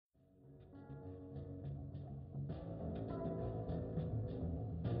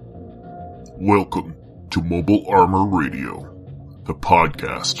Welcome to Mobile Armor Radio, the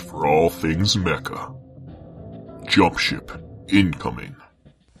podcast for all things mecha. Jump ship incoming.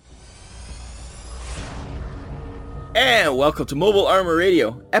 And welcome to Mobile Armor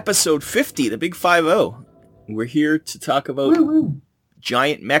Radio, episode 50, the big 50. We're here to talk about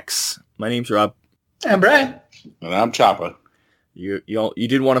giant mechs. My name's Rob. I'm Brian. And I'm Choppa. You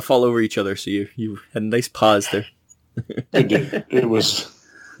didn't want to fall over each other, so you had a nice pause there. It was.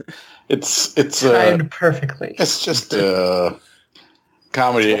 It's timed perfectly. It's just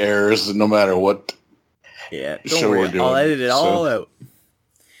comedy errors, no matter what. Yeah, don't show worry. we're doing. I'll edit it all out.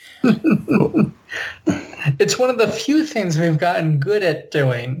 It's one of the few things we've gotten good at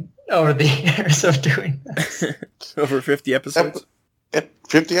doing over the years of doing this. Over 50 episodes.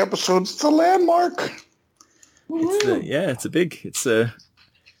 50 episodes, it's a landmark. It's a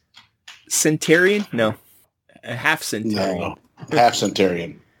centurion? No, a half centurion. No, half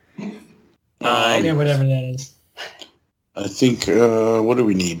centurion. Yeah, whatever that is. I think, what do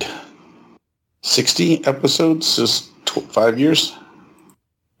we need? 60 episodes? Just 5 years?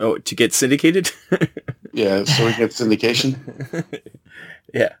 Oh, to get syndicated? Yeah, so we get syndication?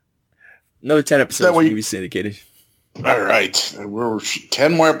 Yeah. Another 10 episodes will be syndicated. All right. We're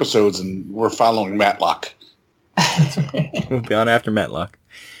 10 more episodes and we're following Matlock. We'll be on after Matlock.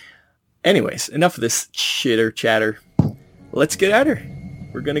 Anyways, enough of this chatter. Let's get at her.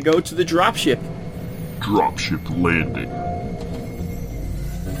 We're going to go to the dropship. Dropship landing.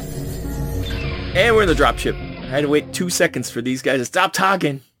 And we're in the dropship. I had to wait 2 seconds for these guys to stop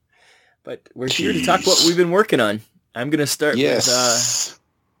talking. But we're here to talk what we've been working on. I'm going to start with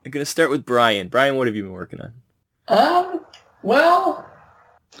Brian. Brian, what have you been working on? Well,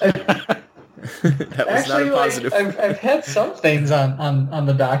 that was actually, not a positive. I've had some things on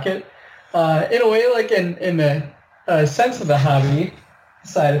the docket. In a way, like in the sense of the hobby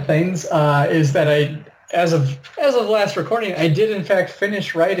side of things, is that I, as of last recording, I did in fact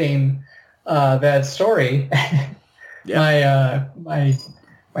finish writing that story. Yeah. My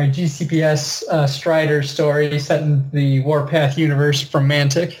GCPS Strider story set in the Warpath universe from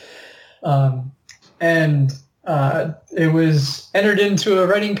Mantic. And it was entered into a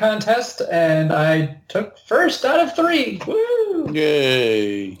writing contest, and I took first out of 3. Woo!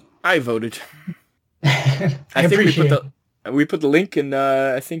 Yay! I voted. I think appreciate we put the link in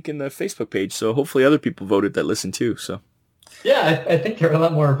I think in the Facebook page, so hopefully other people voted that listen too. So yeah, I think there are a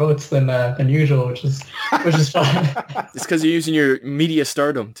lot more votes than usual, which is fun. It's because you're using your media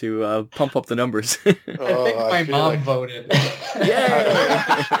stardom to pump up the numbers. I think my mom voted.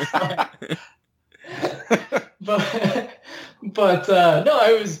 Yeah. but no,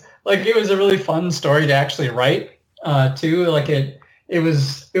 it was a really fun story to actually write too. Like it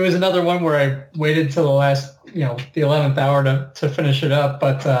was another one where I waited till the last, the 11th hour to finish it up.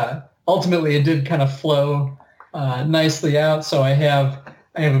 But ultimately, it did kind of flow nicely out. So I have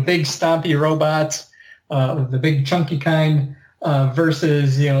a big stompy robot, the big chunky kind,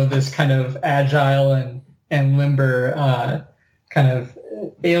 versus this kind of agile and limber kind of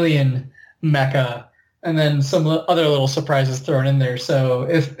alien mecha. And then some other little surprises thrown in there. So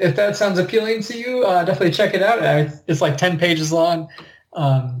if that sounds appealing to you, definitely check it out. It's like 10 pages long.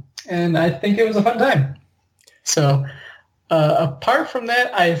 And I think it was a fun time. So apart from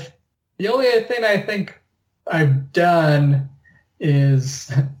that, the only thing I think I've done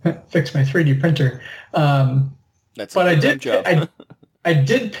is fix my 3D printer. That's a good job. I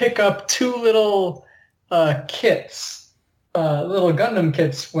did pick up 2 little kits. Little Gundam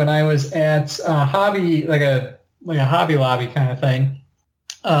kits when I was at Hobby, like a Hobby Lobby kind of thing.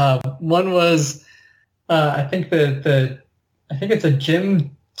 One was, I think it's a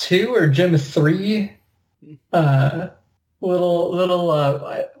Gym 2 or Gym 3. Little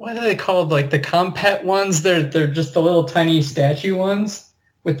what are they called? Like the Compet ones? They're just the little tiny statue ones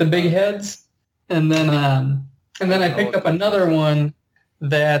with the big heads. And then I picked up another one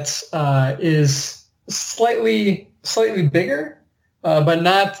that is slightly bigger, but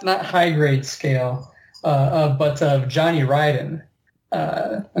not high grade scale, but of Johnny Raiden.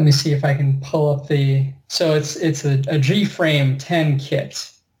 Let me see if I can pull up so it's a G-Frame 10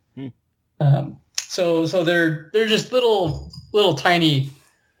 kit. So they're just little tiny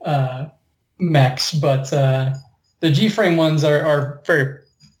mechs, but the G-Frame ones are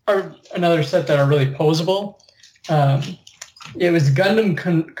another set that are really posable. It was Gundam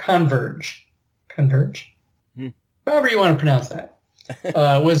Converge. However you want to pronounce that,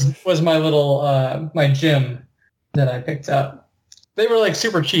 was my little my gym that I picked up. They were like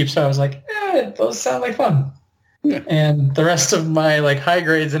super cheap, so I was like, those sound like fun. Yeah. And the rest of my like high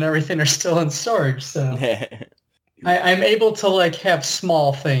grades and everything are still in storage, so I'm able to like have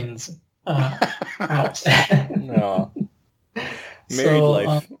small things out. No. Married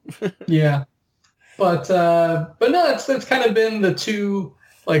life. Yeah. But no, it's kind of been the two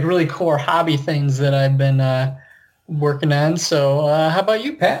like really core hobby things that I've been working on. So how about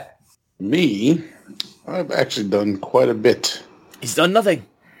you, Pat? Me, I've actually done quite a bit He's done nothing.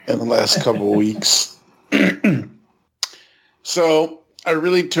 in the last couple of weeks. So I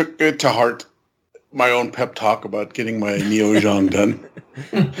really took it to heart my own pep talk about getting my Neo Zhang done.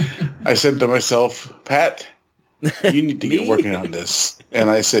 I said to myself, Pat, you need to get working on this. And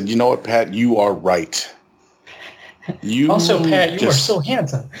I said, you know what, Pat, you are right. You also, Pat, you are so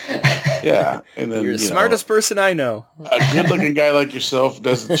handsome. Yeah. And then, You're the smartest person I know. A good-looking guy like yourself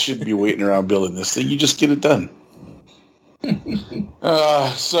shouldn't be waiting around building this thing. You just get it done.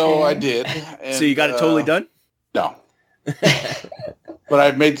 So I did. And, So you got it totally done? No. But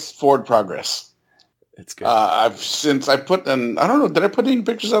I've made forward progress. That's good. I put in, I don't know, did I put any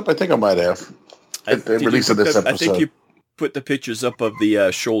pictures up? I think I might have. At the release of this episode. I think you put the pictures up of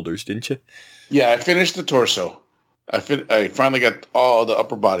the shoulders, didn't you? Yeah, I finished the torso. I finally got all the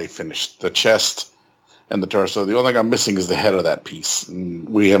upper body finished, the chest and the torso. The only thing I'm missing is the head of that piece. And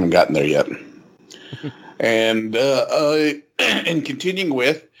we haven't gotten there yet. And continuing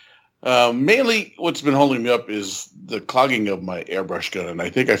with, mainly what's been holding me up is the clogging of my airbrush gun. And I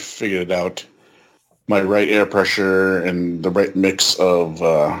think I figured it out. My right air pressure and the right mix of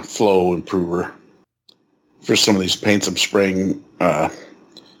flow improver for some of these paints I'm spraying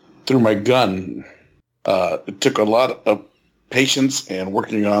through my gun. It took a lot of patience and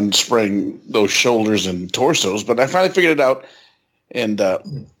working on spraying those shoulders and torsos, but I finally figured it out, and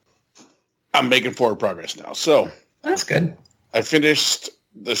I'm making forward progress now. So That's good. I finished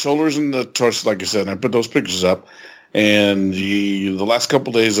the shoulders and the torso, like I said, and I put those pictures up, and the last couple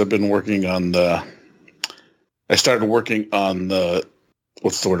of days I've been working on I started working on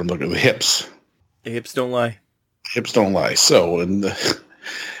what's the word I'm looking at? The hips. The hips don't lie. Hips don't lie. So, and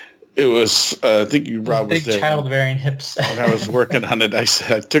it was, I think Rob was there. Big child bearing hips. When I was working on it, I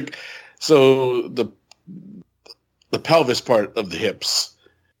took, so the pelvis part of the hips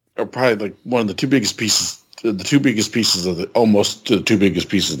are probably like one of the two biggest pieces of the two biggest pieces of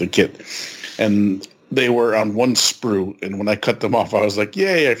the kit. And they were on one sprue. And when I cut them off, I was like,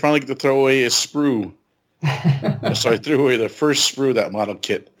 yay, I finally get to throw away a sprue. So I threw away the first sprue of that model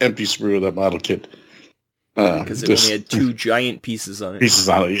kit, empty sprue of that model kit. Because it only had two giant pieces on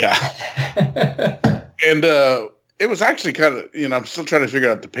it. Yeah. And it was actually kind of, I'm still trying to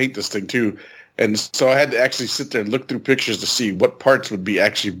figure out to paint this thing too. And so I had to actually sit there and look through pictures to see what parts would be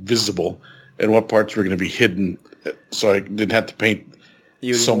actually visible and what parts were going to be hidden. So I didn't have to paint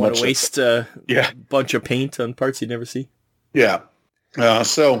you so want much. To waste a bunch of paint on parts you'd never see. Yeah.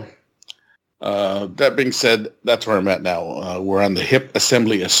 So that being said, that's where I'm at now. We're on the hip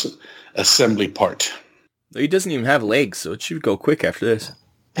assembly part. He doesn't even have legs, so it should go quick after this.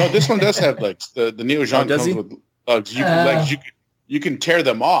 No, this one does have legs. The Neo Zhang comes with legs. You can tear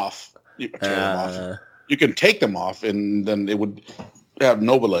them off. You can take them off, and then it would have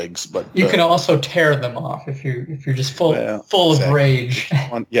noble legs. But you can also tear them off if you're just full of rage.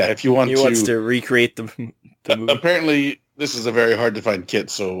 If you want he wants to recreate the movie. Apparently, this is a very hard to find kit.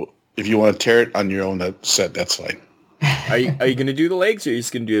 So if you want to tear it on your own set, that's fine. Are you going to do the legs, or are you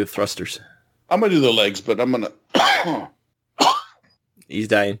just going to do the thrusters? I'm going to do the legs, but I'm going to... He's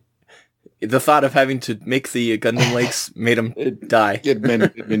dying. The thought of having to make the Gundam legs made him die. It made me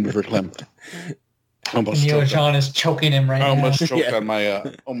verklempt. Neo Zhang is choking him right now.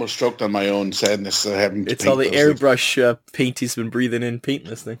 Almost choked on my own sadness having to It's all the airbrush paint he's been breathing in painting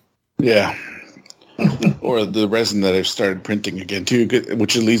this thing. Yeah. Or the resin that I've started printing again, too,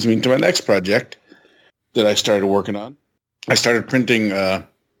 which leads me to my next project that I started working on. I started printing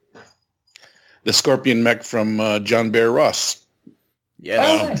the Scorpion mech from John Bear Ross.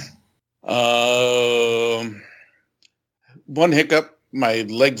 Yeah. One hiccup, my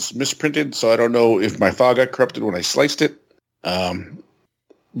legs misprinted, so I don't know if my file got corrupted when I sliced it.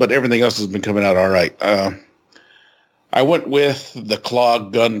 But everything else has been coming out all right. I went with the claw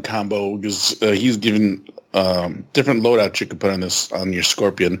gun combo because he's given different loadouts you can put on your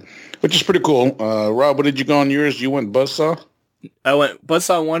Scorpion, which is pretty cool. Rob, what did you go on yours? You went Buzzsaw? I went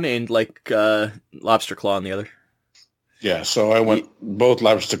Buzzsaw one and Lobster Claw on the other. Yeah, so I went both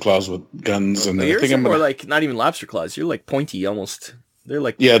Lobster Claws with guns, and I think I'm more like not even Lobster Claws. You're like pointy almost. They're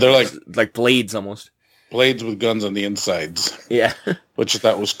like they're like blades almost. Blades with guns on the insides. Yeah, which I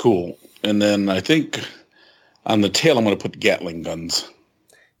thought was cool. And then I think on the tail I'm going to put Gatling guns.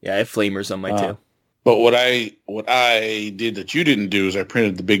 Yeah, I have flamers on my tail. But what I did that you didn't do is I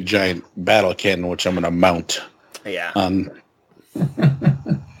printed the big giant battle cannon, which I'm going to mount. Yeah.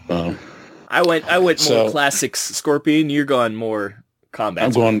 I went more classic Scorpion. You're going more combat.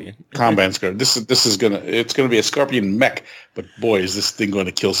 I'm Scorpion. going combat Scorpion. It's gonna be a Scorpion mech, but boy, is this thing going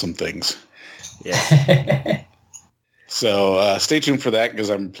to kill some things. Yeah. So stay tuned for that because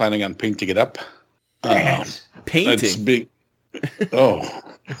I'm planning on painting it up. Painting. It's big. Oh,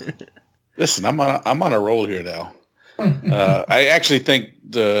 listen, I'm on a roll here now. I actually think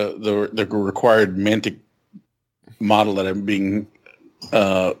the required Mantic model that I'm being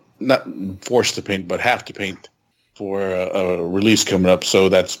not forced to paint, but have to paint for a release coming up. So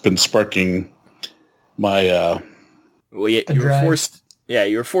that's been sparking my. Well, yeah, you were forced. Yeah,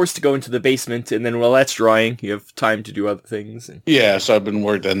 you were forced to go into the basement, and then while that's drying, you have time to do other things. Yeah, so I've been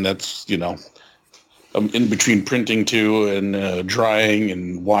working, and that's I'm in between printing too and drying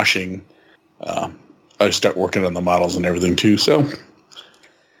and washing. I start working on the models and everything too. So, have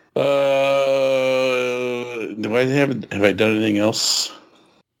I done anything else?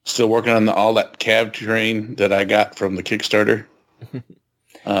 Still working on all that cab terrain that I got from the Kickstarter.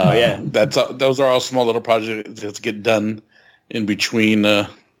 Oh yeah, those are all small little projects that get done in between. I'm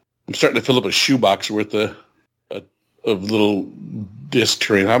starting to fill up a shoebox worth of little disc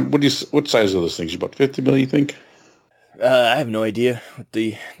terrain. What size are those things? About 50 mil, you think? I have no idea.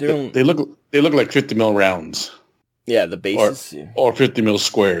 They look like 50 mil rounds. Yeah, the bases. Or 50 mil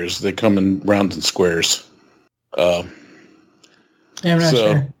squares. They come in rounds and squares. Yeah, I'm not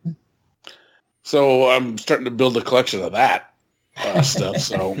sure. So I'm starting to build a collection of that stuff.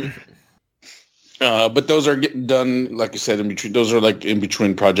 So, but those are getting done, like I said, in between. Those are like in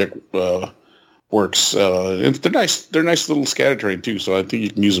between project works. And they're nice. They're nice little scatter terrain too. So I think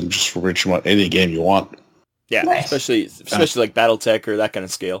you can use them just for pretty much any game you want. Yeah, nice. especially like BattleTech or that kind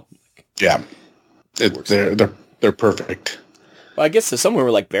of scale. Yeah, they're perfect. Well, I guess some were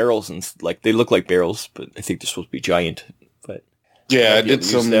like barrels and like they look like barrels, but I think they're supposed to be giant. But yeah, I did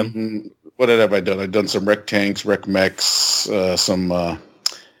some. Them. What have I done? I've done some rec tanks, rec mechs, some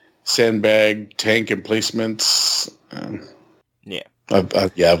sandbag tank emplacements.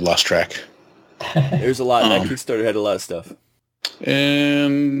 I've lost track. There's a lot. That Kickstarter had a lot of stuff.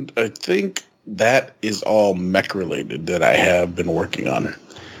 And I think that is all mech related that I have been working on.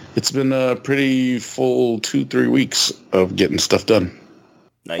 It's been a pretty full 2-3 weeks of getting stuff done.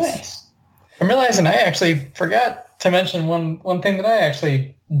 Nice. I'm realizing I actually forgot to mention one thing that I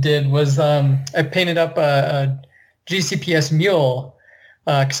actually did was I painted up a GCPS mule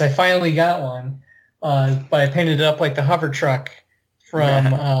because I finally got one. But I painted it up like the hover truck from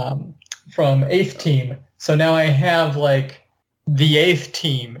 8th Team. So now I have like the 8th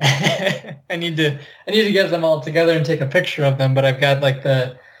Team. I need to get them all together and take a picture of them. But I've got like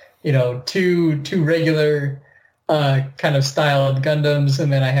the two regular kind of styled Gundams,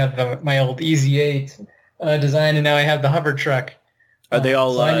 and then I have my old Easy 8 design, and now I have the hover truck. Are they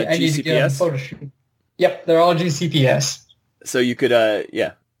all so I need to get a photo shoot. Yep, they're all GCPS. So you could,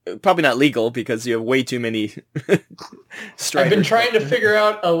 probably not legal because you have way too many. I've been trying to figure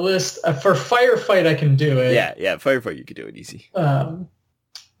out a list for Firefight. I can do it. Yeah, Firefight you could do it easy.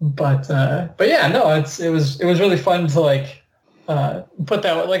 But yeah, no, it was really fun to like put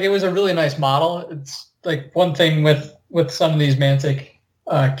that. Like it was a really nice model. It's like one thing with some of these Mantic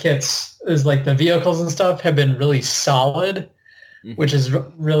kits is like the vehicles and stuff have been really solid, which is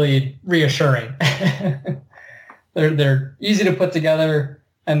really reassuring. They're easy to put together,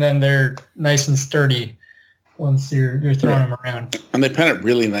 and then they're nice and sturdy once you're throwing them around. And they paint it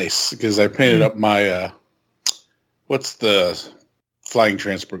really nice because I painted up my what's the flying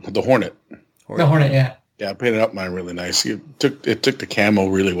transport? The Hornet. The Hornet, yeah. Yeah, I painted up mine really nice. It took the camo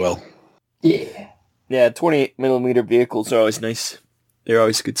really well. Yeah. Yeah, 28 millimeter vehicles are always nice. They're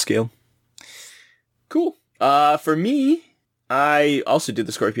always a good scale. Cool. For me, I also did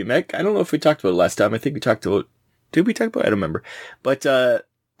the Scorpion mech. I don't know if we talked about it last time. I think we talked about. Did we talk about it? I don't remember. But I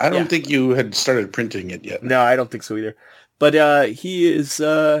don't think you had started printing it yet. No, I don't think so either. But he is,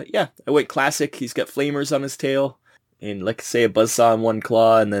 I went classic. He's got flamers on his tail. And like say a buzzsaw on one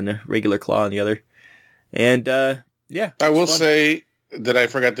claw and then a regular claw on the other. And yeah. I will say that I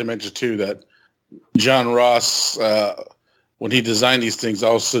forgot to mention too that John Ross, when he designed these things,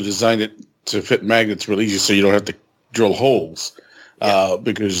 also designed it to fit magnets real easy so you don't have to drill holes.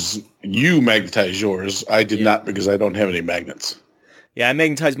 Because you magnetize yours. I did not because I don't have any magnets. Yeah, I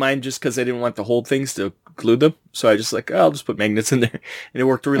magnetized mine just because I didn't want to hold things to glue them. So I just I'll just put magnets in there. And it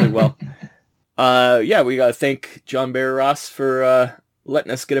worked really well. We got to thank John Bear Ross for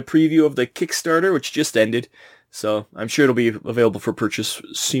letting us get a preview of the Kickstarter, which just ended. So I'm sure it'll be available for purchase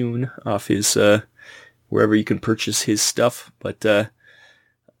soon off his, wherever you can purchase his stuff. But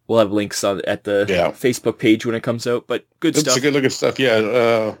we'll have links at the Facebook page when it comes out. But good stuff. It's a good looking stuff.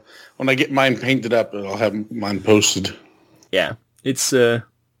 Yeah. When I get mine painted up, I'll have mine posted. Yeah. It's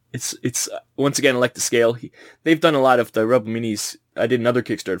once again, I like the scale. They've done a lot of the Rebel Minis. I did another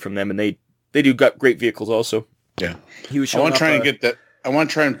Kickstarter from them, and they do got great vehicles also. Yeah. He was I want to try and get that. I want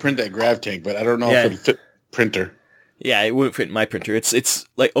to try and print that grav tank, but I don't know if it'll fit printer. Yeah, it wouldn't fit in my printer. It's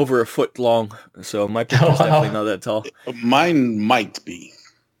like over a foot long, so my printer's definitely not that tall. Mine might be.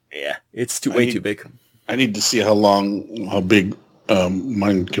 Yeah, it's way too big. I need to see how big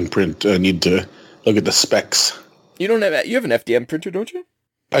mine can print. I need to look at the specs. You have an FDM printer, don't you?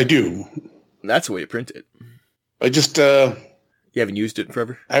 I do. That's the way you print it. I just you haven't used it in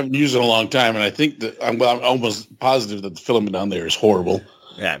forever? I haven't used it in a long time, and I think that I'm almost positive that the filament down there is horrible.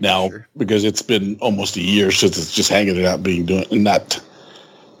 Yeah, now sure. Because it's been almost a year since it's just hanging it out, not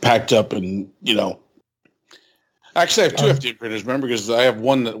packed up, and Actually, I have two FDM printers. Remember, because I have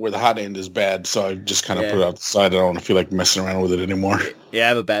one where the hot end is bad, so I just kind of put it out the side. I don't want to feel like messing around with it anymore. Yeah, I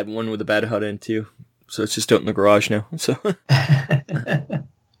have a bad one with a bad hot end too, so it's just out in the garage now. So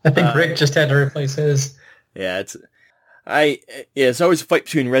I think Rick just had to replace his. Yeah, it's always a fight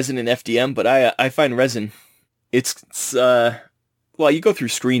between resin and FDM, but I find resin, well, you go through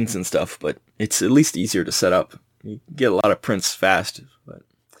screens and stuff, but it's at least easier to set up. You get a lot of prints fast, but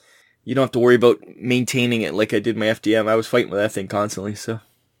you don't have to worry about maintaining it like I did my FDM. I was fighting with that thing constantly, so.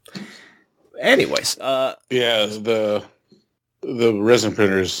 Anyways. Yeah, the resin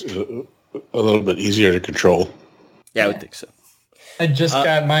printer is a little bit easier to control. Yeah, I would think so. I just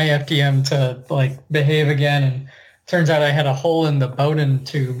got my FDM to behave again, and turns out I had a hole in the Bowden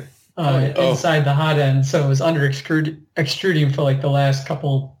tube inside the hot end, so it was under extruding for the last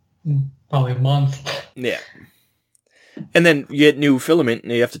couple, probably a month. Yeah. And then you get new filament,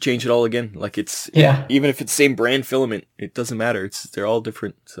 and you have to change it all again. Even if it's the same brand filament, it doesn't matter. They're all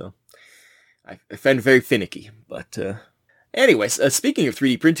different, so I find it very finicky. But anyways, speaking of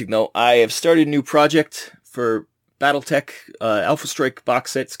 3D printing, though, I have started a new project for BattleTech. Alpha Strike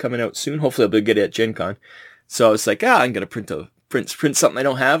box set's coming out soon. Hopefully I'll be able to get it at Gen Con. So I was like, I'm going to print something I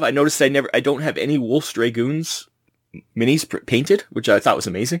don't have. I noticed I don't have any Wolf's Dragoons minis painted, which I thought was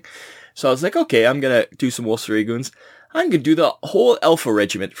amazing. So I was like, okay, I'm going to do some Wolf's Dragoons. I'm going to do the whole Alpha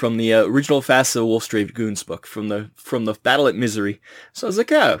Regiment from the original FASA Wolf's Dragoons book, from the Battle at Misery. So I was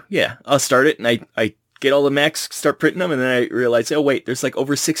like, I'll start it, and I get all the mechs, start printing them, and then I realized, oh wait, there's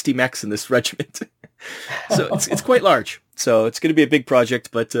over 60 mechs in this regiment. So it's quite large. So it's going to be a big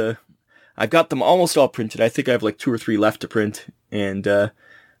project, but I've got them almost all printed. I think I have 2 or 3 left to print, and I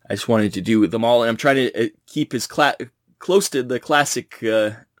just wanted to do them all, and I'm trying to keep as close to the classic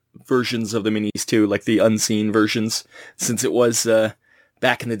versions of the minis too, like the unseen versions, since it was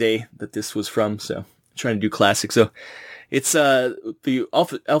back in the day that this was from. So I'm trying to do classic. So it's the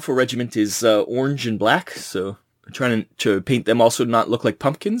Alpha Regiment is orange and black. So I'm trying to paint them also not look like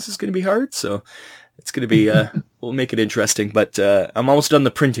pumpkins is going to be hard. So it's going to be we'll make it interesting. But I'm almost done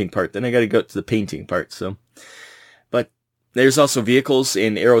the printing part. Then I got to go to the painting part. So, but there's also vehicles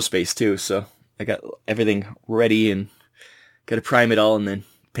in aerospace too. So I got everything ready and got to prime it all and then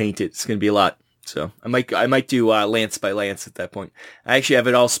paint it. It's going to be a lot. So I might do lance by lance at that point. I actually have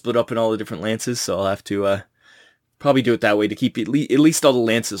it all split up in all the different lances, so I'll have to probably do it that way to keep at least all the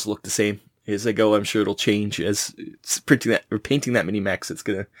lances look the same. As I go, I'm sure it'll change as painting that many mechs. It's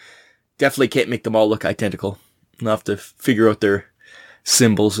going to definitely can't make them all look identical. I'll have to figure out their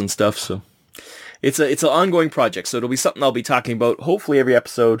symbols and stuff. So it's an ongoing project. So it'll be something I'll be talking about hopefully every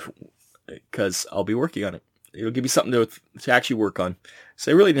episode because I'll be working on it. It'll give me something to actually work on.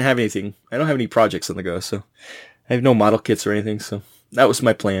 So I really didn't have anything. I don't have any projects on the go, so I have no model kits or anything. So that was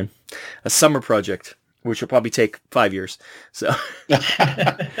my plan. A summer project, which will probably take 5 years. So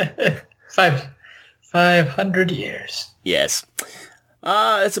 500 years. Yes.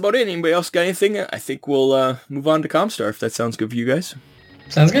 That's about it. Anybody else got anything? I think we'll move on to Comstar, if that sounds good for you guys.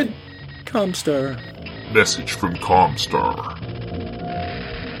 Sounds good. Comstar. Message from Comstar.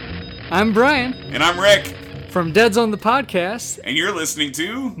 I'm Brian. And I'm Rick. From Deads on the Podcast. And you're listening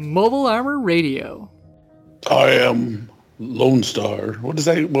to Mobile Armor Radio. I am Lone Star. What is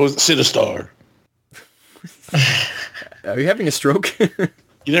that? What was it? Sinistar. Are you having a stroke?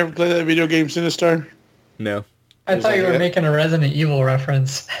 You never played that video game, Sinistar? No. I thought you were making a Resident Evil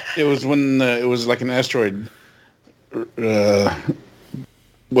reference. It was when it was like an asteroid.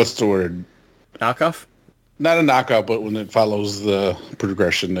 What's the word? Knockoff? Not a knockout, but when it follows the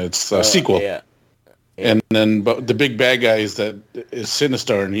progression, it's a sequel. Yeah. And then, but the big bad guy is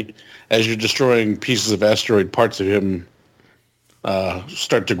Sinistar, and as you're destroying pieces of asteroid, parts of him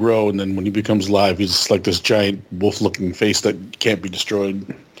start to grow, and then when he becomes alive, he's like this giant wolf-looking face that can't be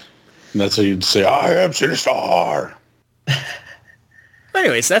destroyed. And that's how you'd say, I am Sinistar.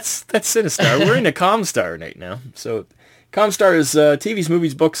 Anyways, that's Sinistar. We're into Comstar right now. So Comstar is TVs,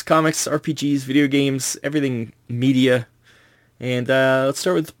 movies, books, comics, RPGs, video games, everything media. And let's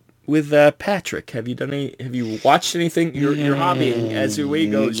start with Patrick. Have you watched anything? You're hobbying as the way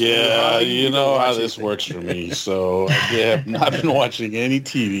goes. Yeah, you know how this works for me. So I have not been watching any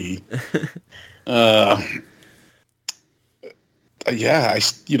TV. Yeah,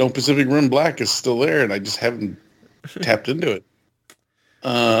 Pacific Rim Black is still there, and I just haven't tapped into it.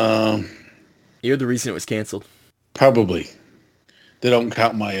 You're the reason it was canceled. Probably. They don't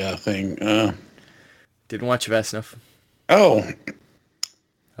count my thing. Didn't watch it fast enough. Oh.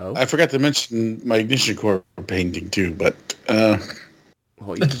 I forgot to mention my Ignition Core painting too, but well,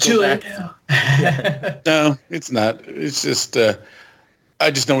 you it's too late now. No, it's not. It's just I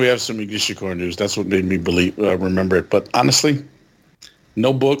just know we have some Ignition Core news. That's what made me remember it. But honestly,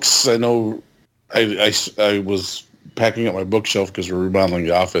 no books. I know I was packing up my bookshelf because we're remodeling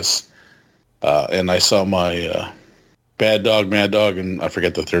the office, and I saw my Bad Dog, Mad Dog, and I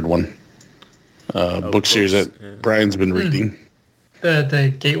forget the third one. Book series that Brian's been reading.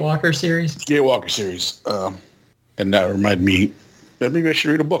 The Gatewalker series? Gatewalker series. And that reminded me that maybe I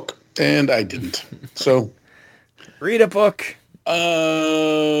should read a book. And I didn't. So. Read a book. That's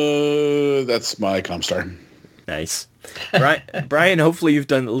my Comstar. Nice. Brian, hopefully you've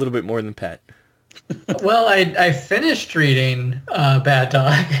done a little bit more than Pat. Well, I finished reading Bad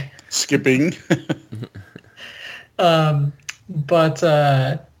Dog. Skipping. But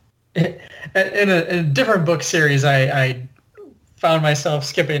in a different book series, I found myself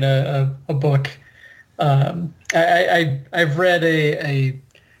skipping a book. I've read a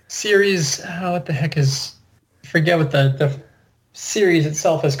series. What the heck is? I forget what the series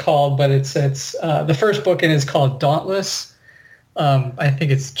itself is called, but it's the first book in is called Dauntless. I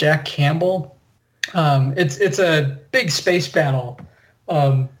think it's Jack Campbell. It's a big space battle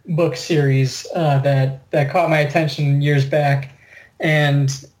book series that caught my attention years back,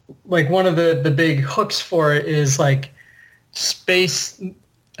 and like one of the big hooks for it is like space.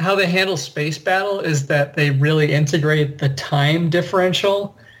 How they handle space battle is that they really integrate the time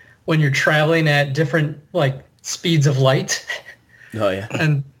differential when you're traveling at different like speeds of light. Oh yeah.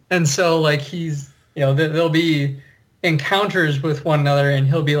 And so like there'll be encounters with one another, and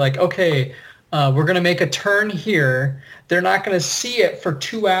he'll be like, okay, we're going to make a turn here. They're not going to see it for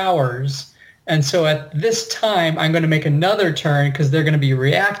 2 hours. And so at this time, I'm going to make another turn because they're going to be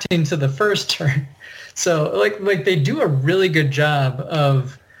reacting to the first turn. So like they do a really good job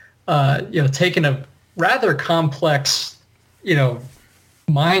of, taking a rather complex,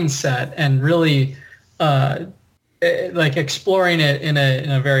 mindset and really like exploring it in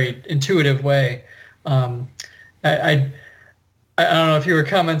a very intuitive way. I don't know if you were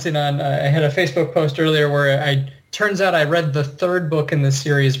commenting on, I had a Facebook post earlier where turns out I read the third book in the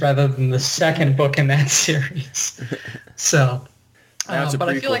series rather than the second book in that series. So, but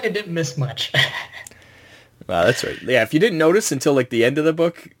I feel like I didn't miss much. Wow, that's right. Yeah, if you didn't notice until like the end of the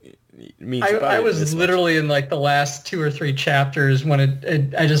book, it means I was literally in like the last 2 or 3 chapters when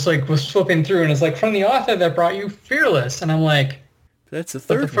I just like was flipping through, and it's like from the author that brought you Fearless, and I'm like, that's the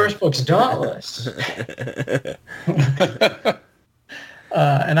third. The first book's Dauntless.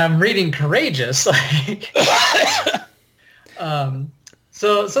 And I'm reading Courageous. So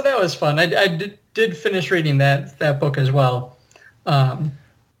that was fun. I did finish reading that book as well,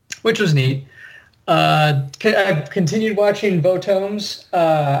 which was neat. I've continued watching Votomes.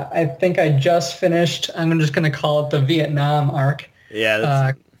 I think I just finished. I'm just going to call it the Vietnam arc.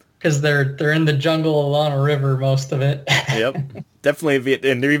 Yeah, because they're in the jungle along a river most of it. Yep, definitely.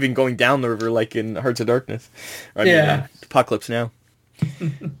 And they're even going down the river, like in Hearts of Darkness. Apocalypse Now.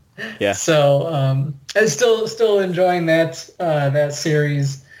 Yeah. So I'm still enjoying that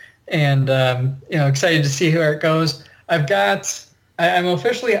series, and excited to see where it goes. I'm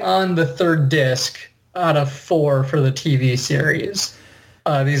officially on the 3rd disc out of 4 for the TV series.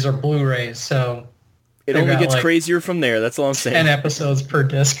 These are Blu-rays, so it only gets crazier from there. That's all I'm saying. 10 episodes per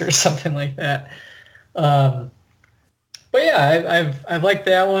disc or something like that. But yeah, I've liked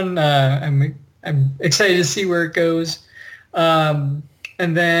that one. I'm excited to see where it goes. And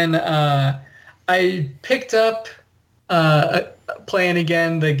then I picked up playing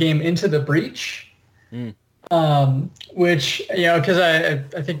again the game Into the Breach. Which, because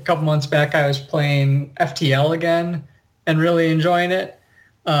I think a couple months back I was playing FTL again and really enjoying it.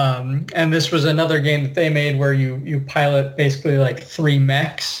 And this was another game that they made where you pilot basically like 3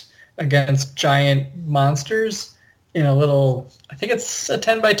 mechs against giant monsters in a little, I think it's a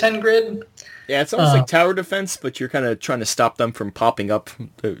 10 by 10 grid. Yeah, it's almost like tower defense, but you're kind of trying to stop them from popping up,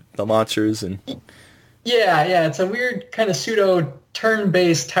 the monsters. And Yeah, it's a weird kind of pseudo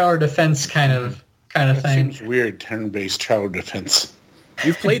turn-based tower defense kind of That thing. seems weird, turn-based tower defense.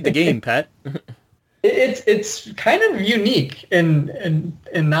 You've played the game, Pat. It's kind of unique and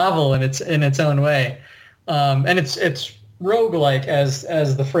novel in its own way, and it's roguelike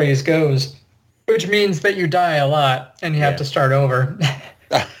as the phrase goes, which means that you die a lot and you have to start over.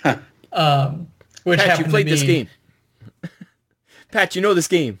 Which Pat, you played this me. game. Pat, you know this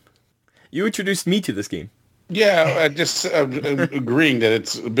game. You introduced me to this game. Yeah, I'm agreeing that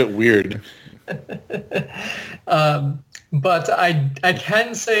it's a bit weird. But I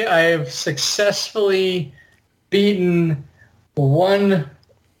can say I have successfully beaten one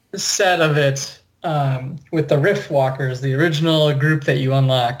set of it with the Rift Walkers, the original group that you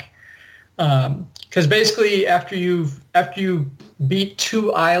unlock. Because basically, after you beat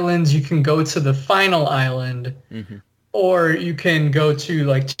 2 islands, you can go to the final island, or you can go to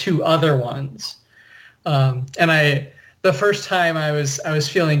like 2 other ones. And the first time I was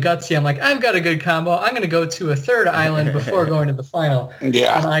feeling gutsy, I'm like, I've got a good combo. I'm going to go to a 3rd island before going to the final.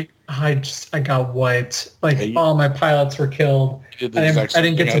 Yeah. And I got wiped. Like all my pilots were killed. I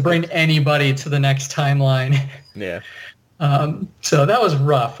didn't get to bring anybody to the next timeline. Yeah. So that was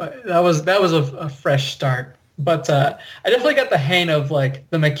rough. That was a fresh start. But I definitely got the hang of like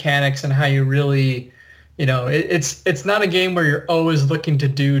the mechanics and how you really, it's not a game where you're always looking to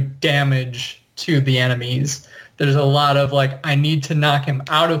do damage to the enemies. There's a lot of like, I need to knock him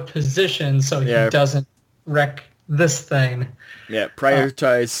out of position so he doesn't wreck this thing. Yeah,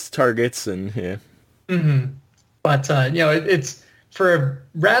 prioritize targets and yeah. Mm-hmm. But it's for a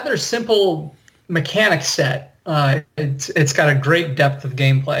rather simple mechanic set. It's got a great depth of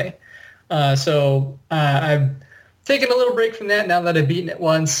gameplay. So I've taken a little break from that now that I've beaten it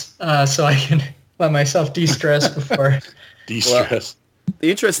once, so I can let myself de-stress before. De-stress. The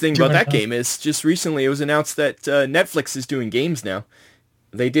interesting thing about that game is just recently it was announced that Netflix is doing games now.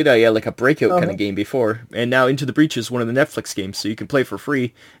 They did a breakout kind of game before, and now Into the Breach is one of the Netflix games, so you can play for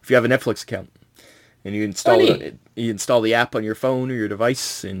free if you have a Netflix account. And you install you install the app on your phone or your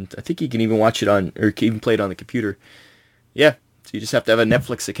device, and I think you can even watch it even play it on the computer. Yeah, so you just have to have a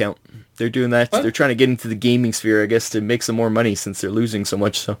Netflix account. They're doing that. What? They're trying to get into the gaming sphere, I guess, to make some more money since they're losing so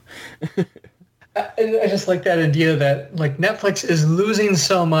much. So. I just like that idea that like Netflix is losing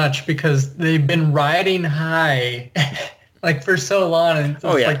so much because they've been riding high like for so long, and it's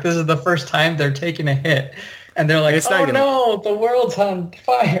like this is the first time they're taking a hit, and they're like, no, the world's on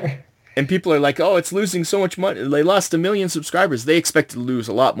fire. And people are like, oh, it's losing so much money. They lost 1 million subscribers. They expected to lose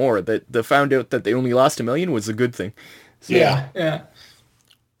a lot more. They found out that they only lost 1 million was a good thing. So, yeah.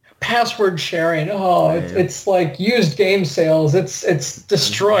 Password sharing. It's like used game sales. It's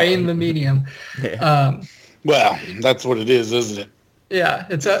destroying the medium. Yeah. Well, that's what it is, isn't it? Yeah,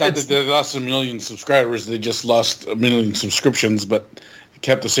 it's not that they lost 1 million subscribers. They just lost 1 million subscriptions, but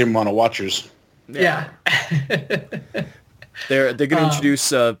kept the same amount of watchers. Yeah. They're going to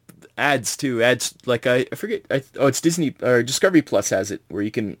introduce ads too. Ads like I forget. It's Disney or Discovery Plus has it where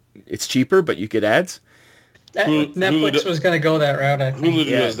it's cheaper, but you get ads. Netflix was going to go that route, I think. Hulu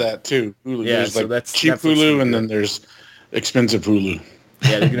does that too. Hulu, there's that's cheap Netflix Hulu, and then there's expensive Hulu.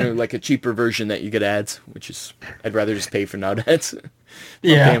 Yeah, they're going to like a cheaper version that you get ads, which is I'd rather just pay for not ads. I'm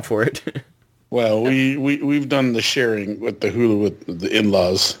paying for it. Well, we've done the sharing with the Hulu with the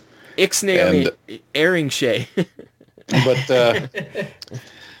in-laws. Ixnay airing Shay.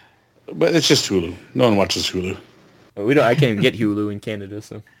 But it's just Hulu. No one watches Hulu. Well, I can't even get Hulu in Canada,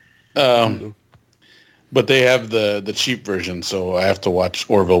 so. But they have the cheap version, so I have to watch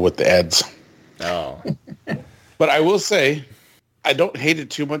Orville with the ads. Oh. But I will say, I don't hate it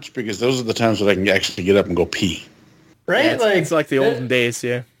too much because those are the times when I can actually get up and go pee. Right? Yeah, it's like the olden days,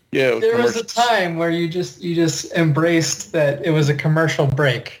 yeah. Yeah. There was a time where you just embraced that it was a commercial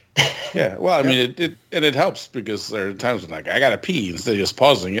break. Yeah. Well, I mean, it helps because there are times when I gotta pee instead of just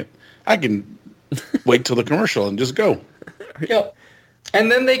pausing it. I can wait till the commercial and just go. Yep.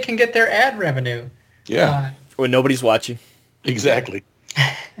 And then they can get their ad revenue. Yeah. When nobody's watching. Exactly.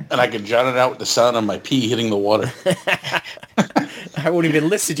 And I can drown it out with the sound of my pee hitting the water. I won't even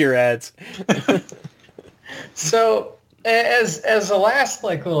listen to your ads. So, as a last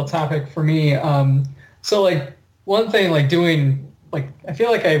little topic for me, so one thing doing I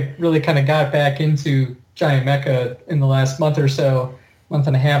feel like I really kind of got back into Giant Mecha in the last month or so, month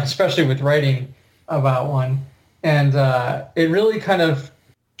and a half, especially with writing about one, and it really kind of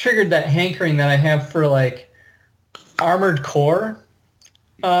triggered that hankering that I have for Armored Core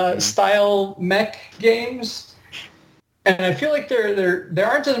style mech games. And I feel like there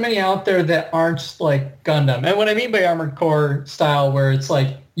aren't as many out there that aren't like Gundam. And what I mean by Armored Core style, where it's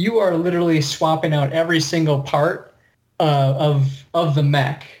like you are literally swapping out every single part of the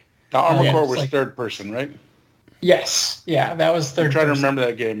mech. Now, Armored Core was like, third person, right? Yes. Yeah, that was third I'm trying person. to remember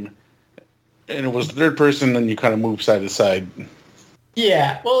that game. And it was third person, and you kind of move side to side.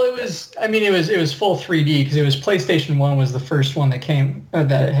 Yeah, well, it was full 3D because it was PlayStation 1 was the first one that came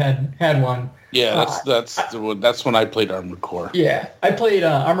that had one. Yeah, that's when I played Armored Core. Yeah, I played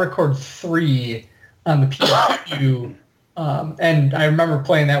Armored Core 3 on the PS2, and I remember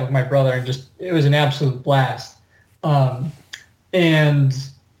playing that with my brother, and just it was an absolute blast. And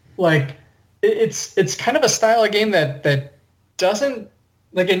like it's kind of a style of game that doesn't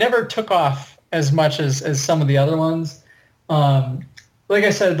like it never took off as much as some of the other ones. Like I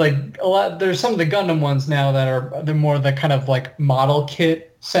said, like a lot, there's some of the Gundam ones now that are the more the kind of like model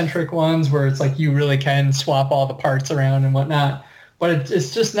kit centric ones where it's like you really can swap all the parts around and whatnot. But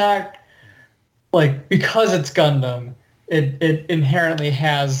it's just not like because it's Gundam, it inherently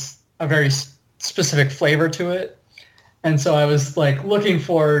has a very specific flavor to it. And so I was like looking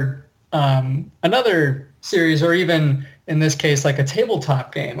for another series or even in this case like a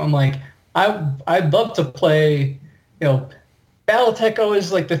tabletop game. I'm like I'd love to play, Battletech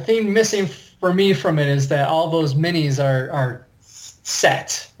always like the thing missing for me from it is that all those minis are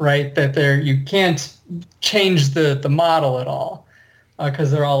set, right? That you can't change the model at all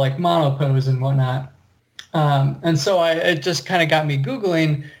because they're all like monopose and whatnot. And so it just kind of got me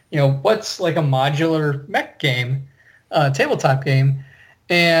Googling, what's like a modular mech game, tabletop game.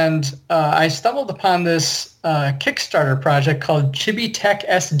 And I stumbled upon this Kickstarter project called Chibi Tech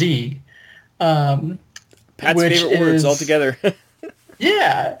SD. Pat's favorite words altogether.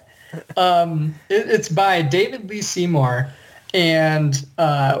 Yeah. It's by David Lee Seymour. And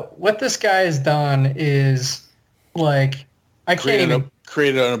what this guy has done is, like, created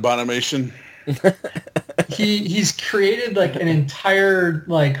an abomination. He's created, like, an entire,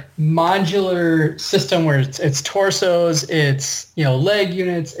 like, modular system where it's torsos, it's, leg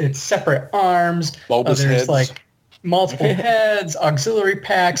units, it's separate arms. Bulbous there's, heads. like, multiple heads, auxiliary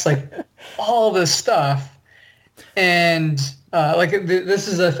packs, like, all this stuff. And this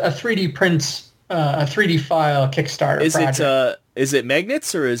is a 3D print, a 3D file Kickstarter project. Is it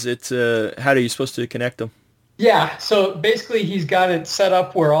magnets or is it how are you supposed to connect them? Yeah, so basically he's got it set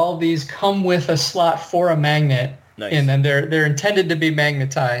up where all these come with a slot for a magnet, Nice. And then they're intended to be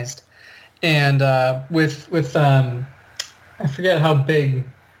magnetized. And with I forget how big.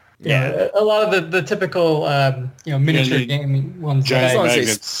 Yeah. A lot of the typical miniature gaming ones. Giant long as they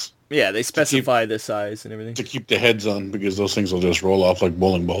magnets They specify the size and everything. to keep the heads on because those things will just roll off like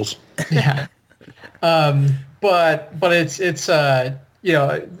bowling balls. Yeah. But it's a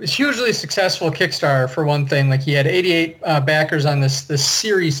hugely successful Kickstarter for one thing. Like he had 88 backers on this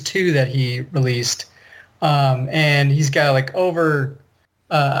Series 2 that he released. And he's got like over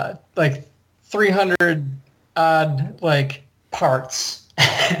like 300 odd like parts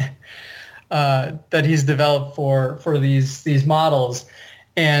that he's developed for these models.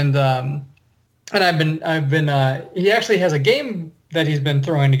 And I've been he actually has a game that he's been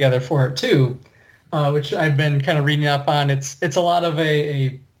throwing together for it too, which I've been kind of reading up on. It's a lot of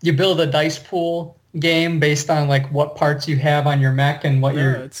you build a dice pool game based on like what parts you have on your mech and what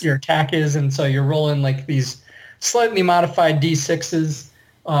your attack is, and so you're rolling like these slightly modified D6s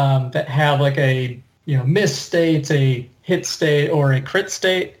that have like a miss state, a hit state, or a crit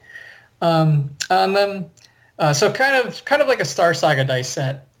state on them. So kind of like a Star Saga dice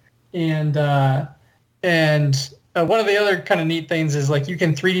set, and one of the other kind of neat things is like you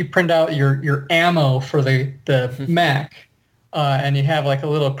can 3D print out your ammo for the mech, and you have like a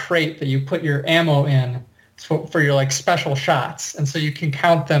little crate that you put your ammo in for your like special shots, and so you can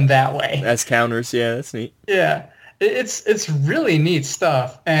count them that way. As counters, yeah, that's neat. Yeah, it's really neat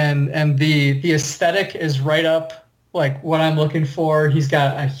stuff, and the aesthetic is right up like what I'm looking for. He's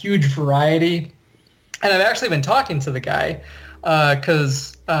got a huge variety. And I've actually been talking to the guy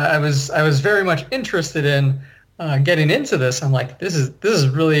because I was very much interested in getting into this. I'm like, this is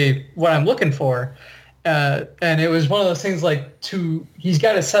really what I'm looking for, and it was one of those things like he's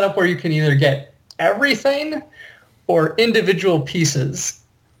got it set up where you can either get everything or individual pieces,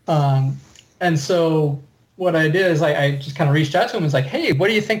 and so what I did is I just kind of reached out to him and was like, hey, what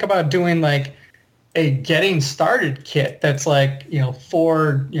do you think about doing like a getting started kit that's like,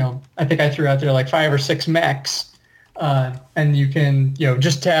 for, I think I threw out there like 5 or 6 mechs, and you can,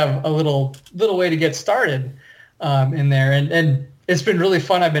 just have a little way to get started in there. And it's been really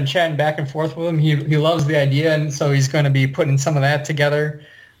fun. I've been chatting back and forth with him. He loves the idea, and so he's going to be putting some of that together.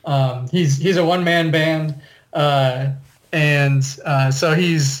 He's a one-man band, and so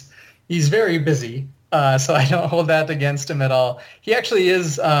he's very busy. So I don't hold that against him at all. He actually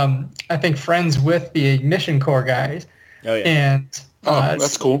is, I think, friends with the Ignition Core guys. Oh yeah. And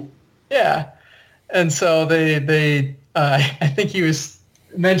that's cool. yeah, and so they I think he was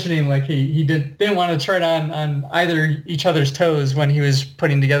mentioning like he didn't want to tread on either each other's toes when he was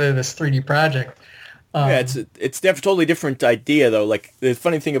putting together this 3D project. Yeah, it's totally different idea though. Like the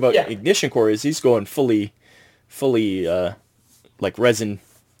funny thing about Ignition Core is he's going fully like resin,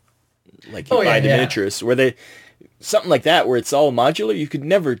 like you buy the miniatures. Where they something like that where it's all modular, you could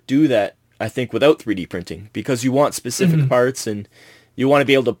never do that. I think without 3D printing because you want specific parts and you want to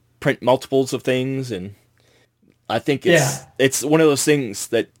be able to print multiples of things, and I think it's one of those things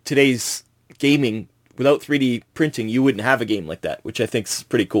that today's gaming without 3D printing you wouldn't have a game like that, which I think is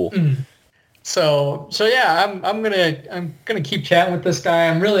pretty cool. So yeah, I'm gonna keep chatting with this guy.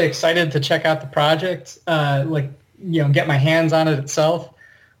 I'm really excited to check out the project, get my hands on it itself.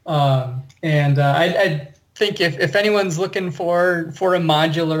 I think if anyone's looking for a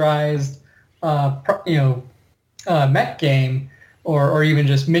modularized mech game or even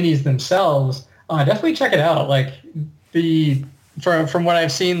just minis themselves, definitely check it out. Like from what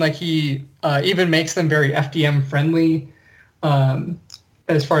I've seen, like he even makes them very FDM friendly.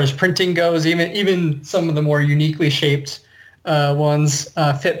 As far as printing goes, even some of the more uniquely shaped ones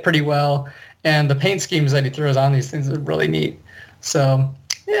fit pretty well, and the paint schemes that he throws on these things are really neat. So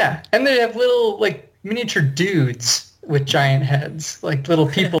yeah, and they have little like miniature dudes with giant heads, like little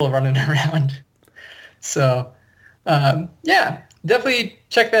people running around. So yeah, definitely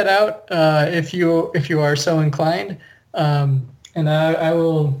check that out if you are so inclined. And I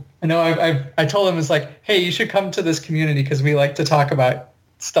will. I know I told him, it's like, hey, you should come to this community because we like to talk about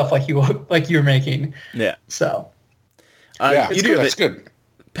stuff like you're making. Yeah. So it's good. That's good.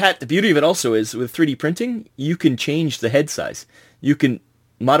 Pat, the beauty of it also is with 3D printing, you can change the head size. You can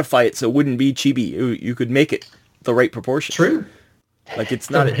modify it so it wouldn't be chibi. You could make it the right proportion. True. Like it's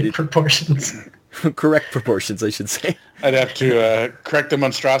not the right proportions. Correct proportions, I should say. I'd have to correct the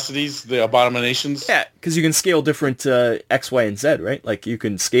monstrosities, the abominations. Yeah, because you can scale different X, Y, and Z, right? Like you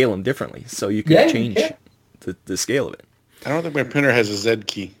can scale them differently, so you can change the scale of it. I don't think my printer has a Z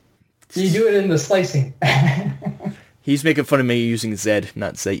key. You do it in the slicing. He's making fun of me using Z,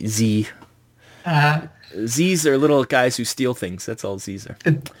 not Z. Z's are little guys who steal things. That's all Z's are.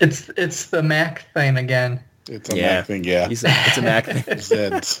 It's the Mac thing again. It's a Mac thing, yeah. It's a Mac thing.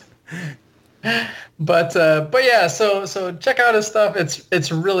 Zeds. But yeah, so check out his stuff.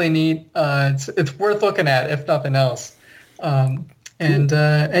 It's really neat. It's worth looking at if nothing else. And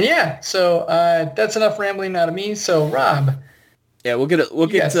yeah, so that's enough rambling out of me. So Rob, yeah, we'll get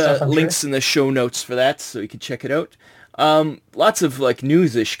links in the show notes for that, so you can check it out. Lots of like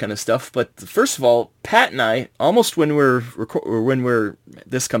news-ish kind of stuff. But first of all, Pat and I, almost when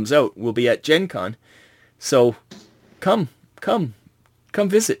this comes out, we'll be at Gen Con. So come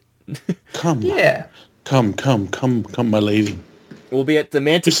visit. Come. Yeah. Come, my lady. We'll be at the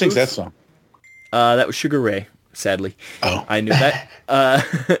Mantic. Who sings that song? That was Sugar Ray, sadly. Oh. I knew that.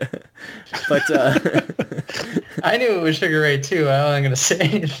 But I knew it was Sugar Ray too. I wasn't going to say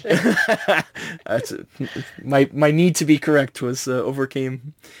anything. My need to be correct was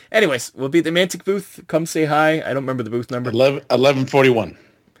overcame. Anyways, we'll be at the Mantic booth. Come say hi. I don't remember the booth number. 1141.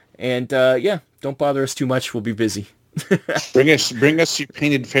 And yeah, don't bother us too much. We'll be busy. Bring us your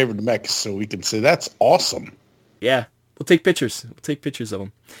painted favorite mechs so we can say that's awesome. Yeah, we'll take pictures. of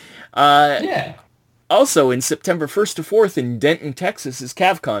them. Yeah. Also, in September 1st to 4th in Denton, Texas is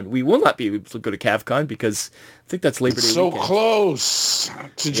CavCon. We will not be able to go to CavCon because I think that's Labor Day weekend. So close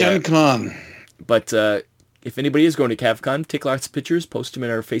to Gen Con. But if anybody is going to CavCon, take lots of pictures, post them in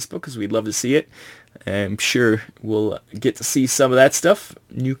our Facebook because we'd love to see it. I'm sure we'll get to see some of that stuff,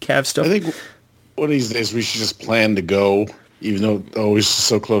 new Cav stuff. I think one of these days we should just plan to go, even though it's always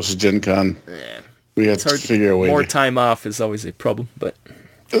so close to Gen Con. Yeah. We have to figure a way. More time off is always a problem, but...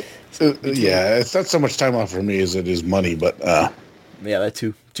 yeah, it's not so much time off for me as it is money, but... yeah, that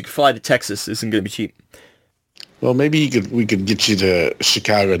too. To fly to Texas isn't going to be cheap. Well, maybe we could get you to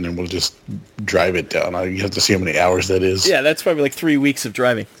Chicago and then we'll just drive it down. You have to see how many hours that is. Yeah, that's probably like 3 weeks of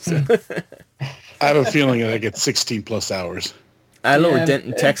driving. So. I have a feeling that I get 16 plus hours. I don't know where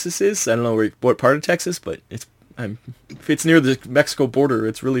Denton, Texas is. I don't know what part of Texas, but if it's near the Mexico border,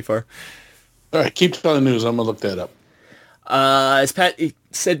 it's really far. All right, keep telling news. I'm going to look that up. As Pat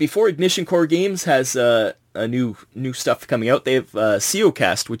said before, Ignition Core Games has a new stuff coming out. They have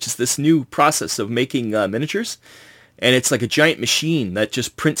CeoCast, which is this new process of making miniatures. And it's like a giant machine that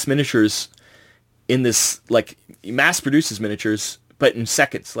just prints miniatures in this, like, mass produces miniatures, but in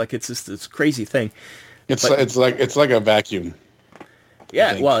seconds. Like, it's just this crazy thing. It's like a vacuum.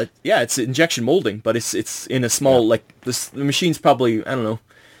 Yeah, well, it's injection molding, but it's in a small the machine's probably, I don't know,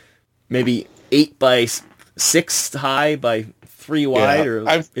 maybe 8 by 6 high by 3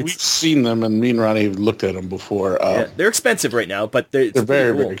 wide, we've seen them, and me and Ronnie have looked at them before. They're expensive right now, but they're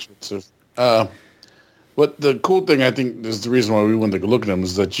very very expensive. But the cool thing, I think, is the reason why we wanted to go look at them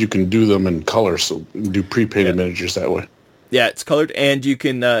is that you can do them in color, so you can do pre-painted miniatures that way. Yeah, it's colored, and you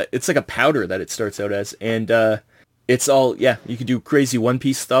can. It's like a powder that it starts out as, and it's all you can do crazy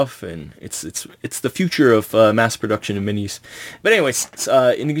one-piece stuff, and it's the future of mass production of minis. But anyways,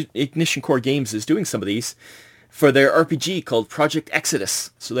 Ignition Core Games is doing some of these for their RPG called Project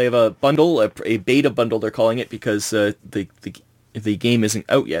Exodus. So they have a bundle, a beta bundle they're calling it, because the game isn't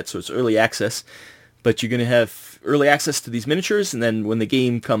out yet, so it's early access. But you're gonna have early access to these miniatures, and then when the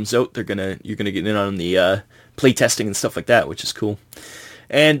game comes out, you're gonna get in on the play testing and stuff like that, which is cool.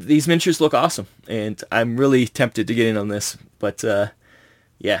 And these miniatures look awesome, and I'm really tempted to get in on this. But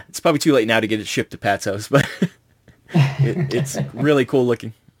it's probably too late now to get it shipped to Pat's house, but it's really cool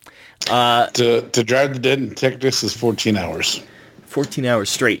looking. To Drive the Dead in Texas is 14 hours. 14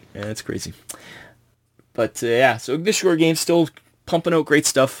 hours straight. Yeah, that's crazy. But so Ignition Core Games still pumping out great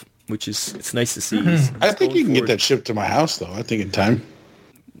stuff, which is it's nice to see. I think you can get that shipped to my house, though. I think in time.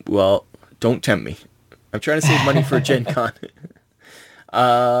 Well, don't tempt me. I'm trying to save money for Gen Con.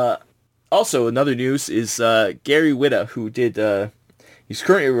 Also, another news is Gary Whitta, who did... he's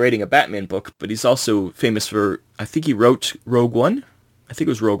currently writing a Batman book, but he's also famous for... I think he wrote Rogue One. I think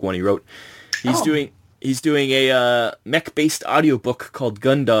it was Rogue One he wrote. He's doing a mech-based audiobook called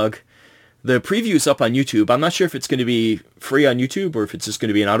Gundog. The preview's up on YouTube. I'm not sure if it's going to be free on YouTube or if it's just going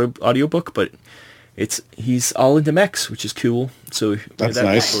to be an audiobook, but he's all into mechs, which is cool. So that's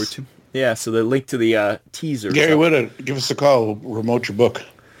nice. Yeah, so the link to the teaser. Gary Whitta, give us a call. We'll promote your book.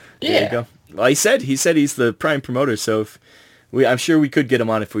 There you go. Well, he said he's the prime promoter, so I'm sure we could get him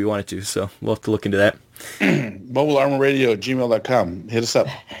on if we wanted to, so we'll have to look into that. mobilearmorradio@gmail.com. Hit us up.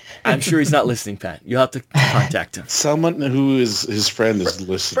 I'm sure he's not listening, Pat. You'll have to contact him. Someone who is his friend is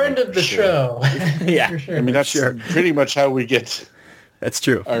listening. Friend of the show. Yeah. Sure. I mean, that's pretty much how we get... That's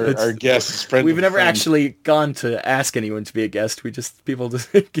true. Our guests, friends. We've never actually gone to ask anyone to be a guest. People just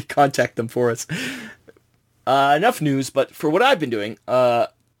contact them for us. Enough news, but for what I've been doing, I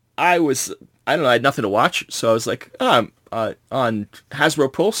had nothing to watch, so I was like, on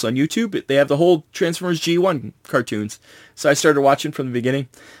Hasbro Pulse on YouTube, they have the whole Transformers G1 cartoons. So I started watching from the beginning.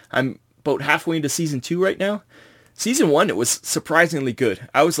 I'm about halfway into season 2 right now. Season 1, it was surprisingly good.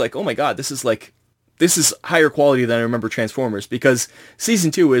 I was like, oh my god, this is higher quality than I remember Transformers, because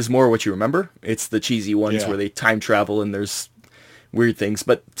season 2 is more what you remember. It's the cheesy ones where they time travel and there's weird things.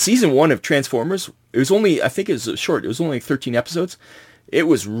 But season 1 of Transformers, it was only 13 episodes. It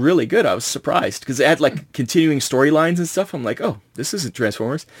was really good. I was surprised because it had like continuing storylines and stuff. I'm like, oh, this isn't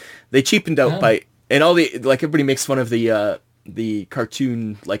Transformers. They cheapened out and all the, like, everybody makes fun of the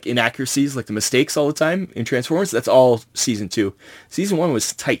cartoon, like, inaccuracies, like the mistakes all the time in Transformers. That's all season 2. Season 1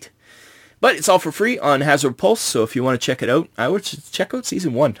 was tight. But it's all for free on Hasbro Pulse, so if you want to check it out, I would check out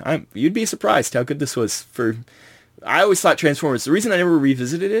season 1. You'd be surprised how good this was. I always thought Transformers, the reason I never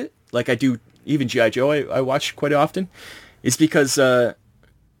revisited it, like I do even G.I. Joe, I watch quite often, is because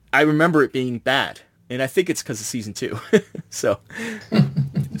I remember it being bad. And I think it's because of season 2. So,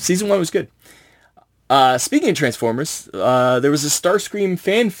 season 1 was good. Speaking of Transformers, there was a Starscream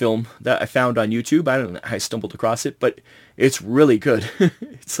fan film that I found on YouTube. I don't know how I stumbled across it, but it's really good.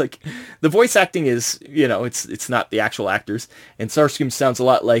 It's like, the voice acting is, it's not the actual actors. And Starscream sounds a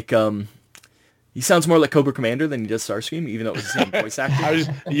lot like, he sounds more like Cobra Commander than he does Starscream, even though it was the same voice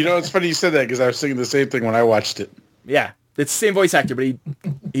actor. It's funny you said that, because I was thinking the same thing when I watched it. Yeah, it's the same voice actor, but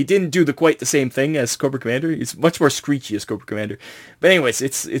he didn't do quite the same thing as Cobra Commander. He's much more screechy as Cobra Commander. But anyways,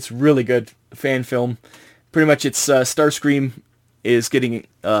 it's really good fan film. Pretty much it's Starscream is getting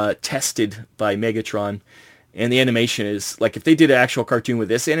tested by Megatron, and the animation is, like, if they did an actual cartoon with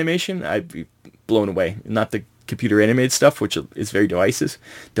this animation, I'd be blown away. Not the computer animated stuff, which is very divisive.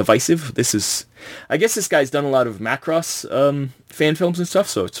 I guess this guy's done a lot of Macross fan films and stuff,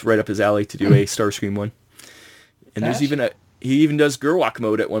 so it's right up his alley to do a Starscream one. And there's he even does Gerwalk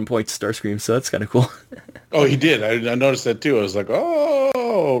mode at one point to Starscream, so that's kind of cool. Oh, he did. I noticed that too. I was like,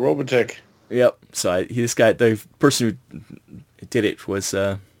 oh, Robotech. Yep. So the person who did it was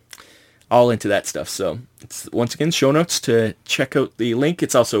all into that stuff. So it's, once again, show notes to check out the link.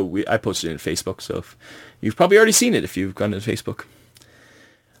 It's also, I posted it on Facebook, so you've probably already seen it if you've gone to Facebook.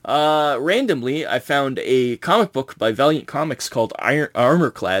 Randomly, I found a comic book by Valiant Comics called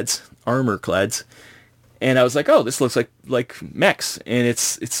Armorclads. And I was like, oh, this looks like mechs. And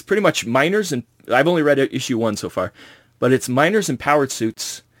it's pretty much miners and I've only read issue 1 so far, but it's miners in powered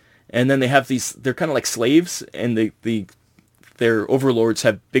suits, and then they have they're kind of like slaves, and their overlords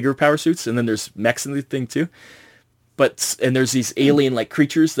have bigger power suits, and then there's mechs in the thing too. And there's these alien-like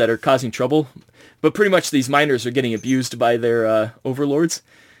creatures that are causing trouble, but pretty much these miners are getting abused by their overlords,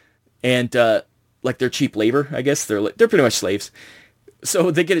 and like they're cheap labor, I guess. They're pretty much slaves.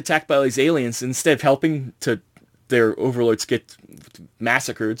 So they get attacked by all these aliens, and instead of helping, their overlords get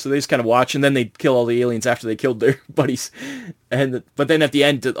massacred. So they just kind of watch, and then they kill all the aliens after they killed their buddies. But then at the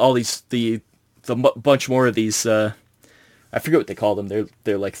end, all the bunch more of these, I forget what they call them.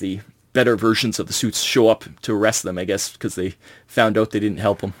 They're like the better versions of the suits show up to arrest them, I guess, because they found out they didn't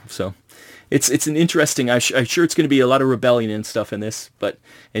help them. So it's an interesting. I'm sure it's going to be a lot of rebellion and stuff in this,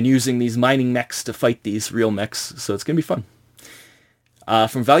 and using these mining mechs to fight these real mechs. So it's going to be fun.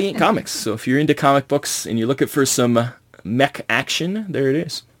 From Valiant Comics. So if you're into comic books and you're looking for some mech action, there it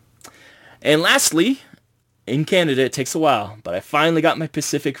is. And lastly, in Canada, it takes a while, but I finally got my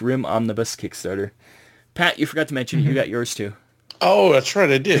Pacific Rim Omnibus Kickstarter. Pat, you forgot to mention it. You got yours too. Oh, that's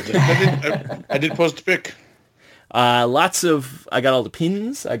right. I did. I did post a pic. I got all the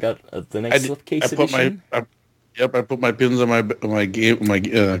pins. I got the nice slipcase edition. I put my pins on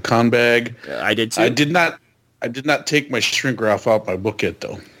my con bag. I did too. I did not take my shrink wrap out my book yet,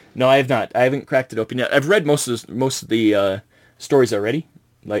 though. No, I have not. I haven't cracked it open yet. I've read most of the stories already.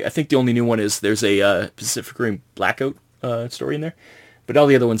 Like I think the only new one is there's a Pacific Rim Blackout story in there, but all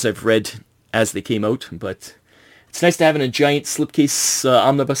the other ones I've read as they came out. But it's nice to have in a giant slipcase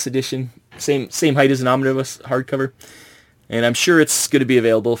omnibus edition, same height as an omnibus hardcover, and I'm sure it's going to be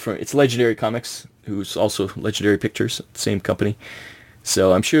available it's Legendary Comics, who's also Legendary Pictures, same company.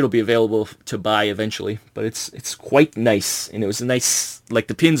 So I'm sure it'll be available to buy eventually, but it's quite nice, and it was a nice, like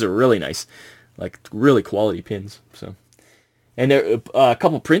the pins are really nice, like really quality pins. So, and there are a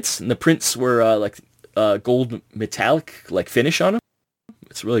couple prints, and the prints were gold metallic like finish on them.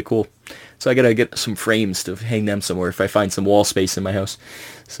 It's really cool. So I gotta get some frames to hang them somewhere if I find some wall space in my house.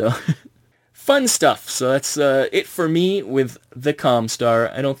 So fun stuff. So that's it for me with the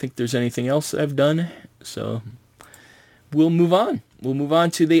Comstar. I don't think there's anything else I've done. So we'll move on. We'll move on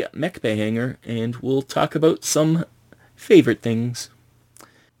to the Mech Bay Hangar, and we'll talk about some favorite things.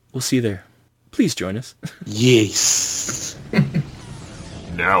 We'll see you there. Please join us. Yes.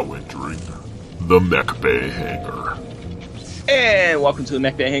 Now entering the Mech Bay Hangar. And welcome to the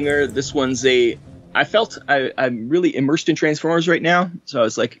Mech Bay Hangar. This one's I'm really immersed in Transformers right now, so I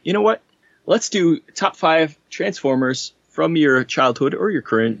was like, you know what? Let's do top 5 Transformers from your childhood or your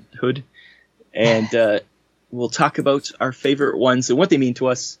current hood, and we'll talk about our favorite ones and what they mean to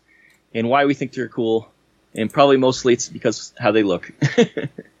us and why we think they're cool. And probably mostly it's because how they look.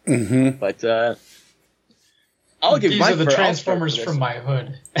 Mm-hmm. But I'll give These are the Transformers from my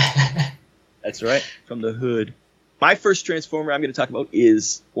hood. That's right, from the hood. My first Transformer I'm going to talk about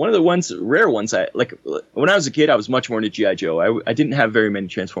is one of the rare ones. When I was a kid, I was much more into G.I. Joe. I didn't have very many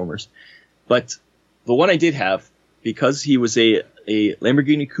Transformers. But the one I did have, because he was a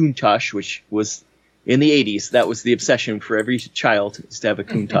Lamborghini Countach, which was in the 80s, that was the obsession for every child, is to have a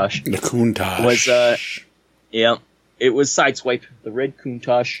Countach. The Countach. It was Sideswipe, the red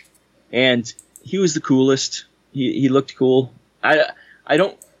Countach, and he was the coolest. He looked cool. I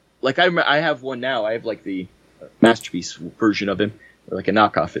have one now. I have like the Masterpiece version of him, or like a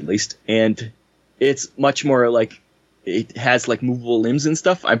knockoff at least, and it's much more like it has like movable limbs and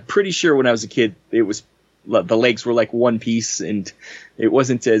stuff. I'm pretty sure when I was a kid, the legs were like one piece, and it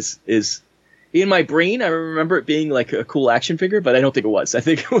wasn't as in my brain. I remember it being like a cool action figure, but I don't think it was. I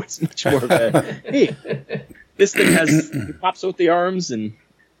think it was much more of a hey, this thing it pops out the arms, and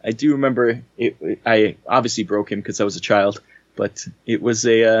I do remember it. I obviously broke him because I was a child, but it was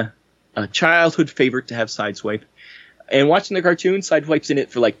a childhood favorite to have Sideswipe. And watching the cartoon, Sideswipe's in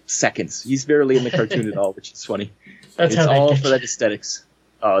it for like seconds. He's barely in the cartoon at all, which is funny. That's it's all for that aesthetics.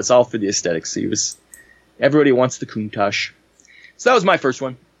 Oh, it's all for the aesthetics. Everybody wants the Countach. So that was my first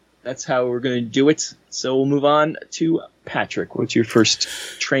one. That's how we're going to do it. So we'll move on to Patrick. What's your first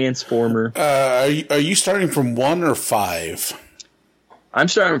Transformer? Are you starting from 1 or 5? I'm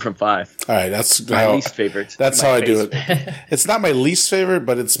starting from 5. All right, that's my least favorite. That's how I do it. It's not my least favorite,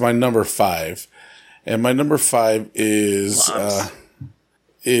 but it's my number 5, and my number 5 is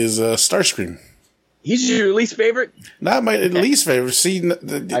Starscream. He's your least favorite? Not my least favorite. See,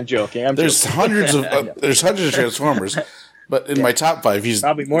 I'm joking. There's hundreds of Transformers, but in my top 5, he's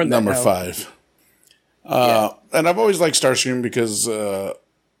probably more than number 5. And I've always liked Starscream because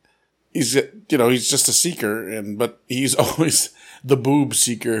he's just a seeker, but he's always the boob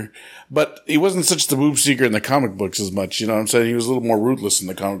seeker. But he wasn't such the boob seeker in the comic books as much. You know what I'm saying? He was a little more ruthless in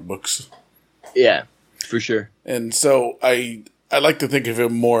the comic books. Yeah, for sure. And so I like to think of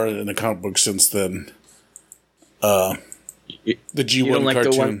him more in the comic book since then. The G1 You don't like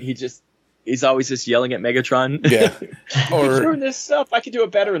cartoon. the one he's always just yelling at Megatron. Yeah. Or doing this stuff, I can do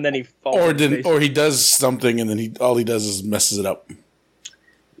it better, and then he falls. Or he does something and then all he does is messes it up.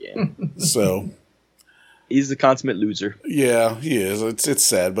 Yeah. So He's the consummate loser. yeah, he is. It's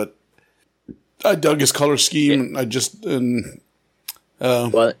sad, but I dug his color scheme.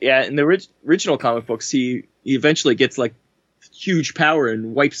 Well, yeah, in the original comic books, he eventually gets like huge power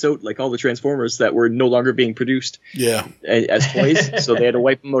and wipes out like all the Transformers that were no longer being produced yeah. as toys. So they had to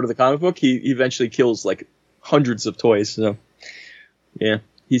wipe them out of the comic book. He eventually kills like hundreds of toys. So yeah,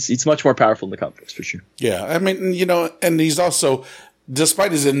 he's much more powerful in the comic books for sure. Yeah, I mean, and he's also,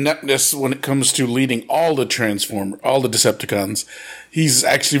 despite his ineptness when it comes to leading all the Decepticons, he's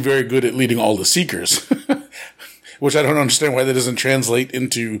actually very good at leading all the Seekers, which I don't understand why that doesn't translate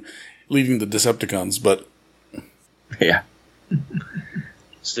into leading the Decepticons, but Yeah.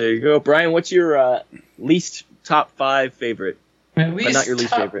 So there you go, Brian. What's your least top 5 favorite? But not your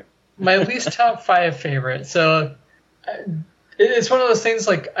least favorite. My least top 5 favorite. So it's one of those things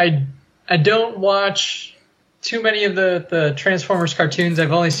like I don't watch too many of the Transformers cartoons.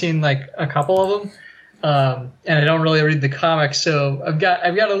 I've only seen like a couple of them, and I don't really read the comics. So I've got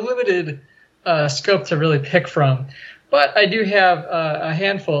a limited scope to really pick from, but I do have a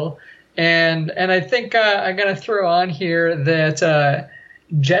handful. And I think I'm going to throw on here that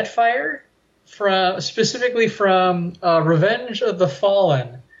Jetfire, specifically from Revenge of the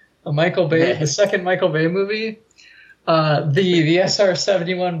Fallen, the second Michael Bay movie, the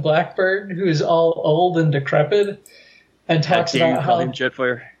SR-71 Blackbird, who's all old and decrepit, and talks about how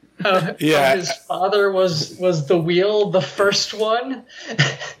Jetfire. How his father was the wheel, the first one,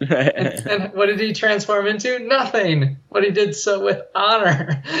 and what did he transform into? Nothing. But he did so with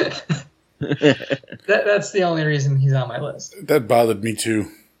honor. That's the only reason he's on my list. that bothered me too.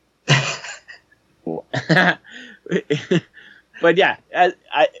 But yeah,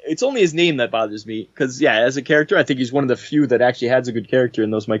 it's only his name that bothers me because as a character, I think he's one of the few that actually has a good character in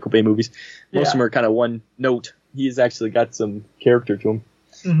those Michael Bay movies. Most of them are kind of one note. He's actually got some character to him.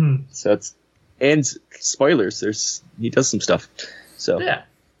 Mm-hmm. So and spoilers. He does some stuff. So yeah,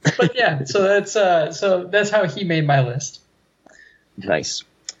 but yeah, so that's how he made my list. Nice.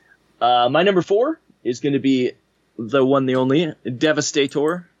 My number 4 is going to be the one, the only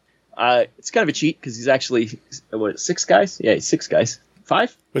Devastator. It's kind of a cheat because he's actually 6 guys. Yeah, he's 6 guys.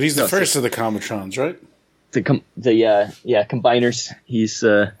 5. But he's the first of the Comitrons, right? The combiners.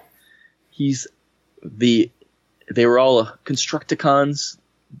 They were all Constructicons,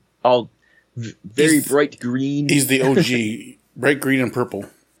 all very bright green. He's the OG, bright green and purple.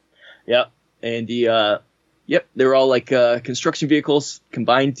 Yeah, and they're all like construction vehicles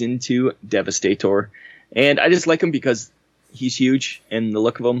combined into Devastator, and I just like him because he's huge, and the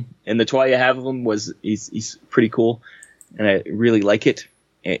look of him, and the toy I have of him he's pretty cool, and I really like it.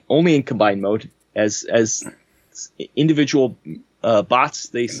 And only in combined mode, as individual bots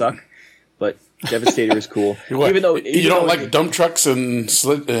they suck, but Devastator is cool. Even though you don't like dump trucks and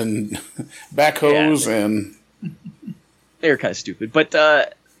backhoes and they're kind of stupid. But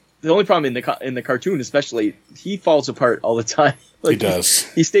the only problem in the cartoon, especially, he falls apart all the time. He does.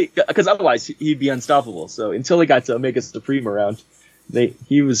 Because otherwise he'd be unstoppable. So until he got to Omega Supreme around,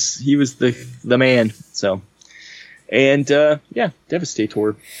 he was the man. So and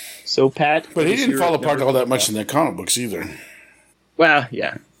Devastator. So Pat, but he didn't fall apart all that much in the comic books either. Well,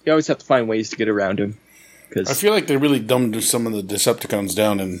 yeah. You always have to find ways to get around him. I feel like they really dumbed some of the Decepticons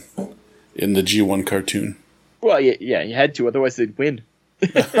down in the G1 cartoon. Well, yeah, you had to, otherwise they'd win.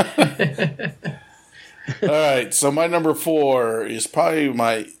 All right, so my number 4 is probably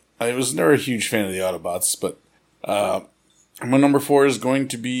I was never a huge fan of the Autobots, but my number 4 is going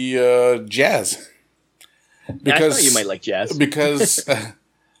to be Jazz. Because I thought you might like Jazz. Because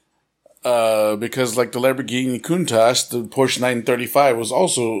like the Lamborghini Countach, the Porsche 935 was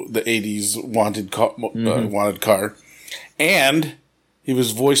also the 80s wanted car. And he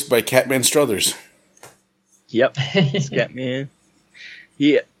was voiced by Catman Struthers. Yep. Catman.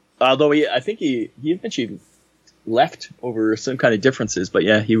 I think he eventually left over some kind of differences, but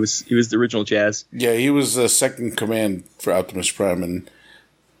yeah, he was the original Jazz. Yeah, he was second command for Optimus Prime, and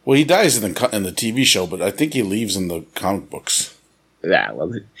he dies in the TV show, but I think he leaves in the comic books. Yeah,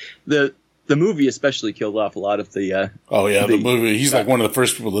 well, the movie especially killed off a lot of the. The movie. He's like one of the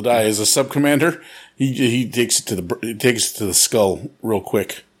first people to die as a sub commander. He takes it to the skull real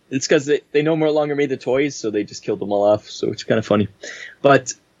quick. It's because they no longer made the toys, so they just killed them all off. So it's kind of funny,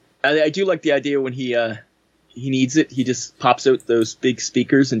 but I do like the idea when he he needs it, he just pops out those big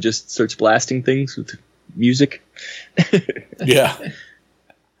speakers and just starts blasting things with music. Yeah.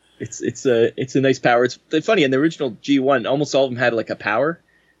 It's a nice power. It's funny, in the original G1, almost all of them had like a power,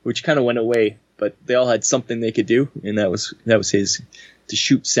 which kind of went away, but they all had something they could do, and that was his, to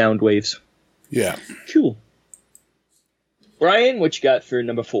shoot sound waves. Yeah. Cool. Brian, what you got for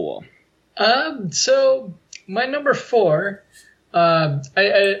number 4? So my number 4, I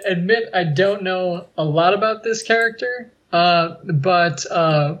admit I don't know a lot about this character, but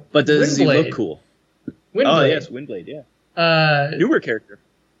does he look cool? Windblade. Oh yes, Windblade. Yeah. Newer character.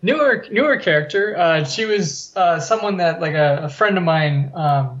 Newer character. She was someone that, like, a friend of mine,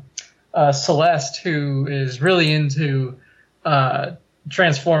 Celeste, who is really into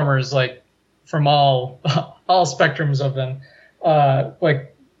Transformers, like, from all spectrums of them,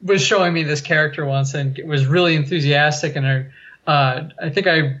 like, was showing me this character once and was really enthusiastic. And I think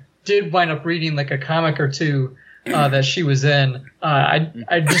I did wind up reading like a comic or two that she was in.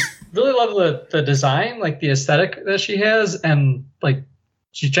 I just really love the design, like the aesthetic that she has, and like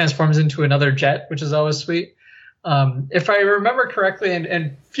she transforms into another jet, which is always sweet. If I remember correctly,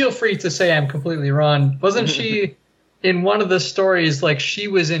 and feel free to say I'm completely wrong, wasn't she in one of the stories, like she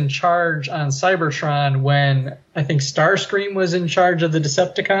was in charge on Cybertron when I think Starscream was in charge of the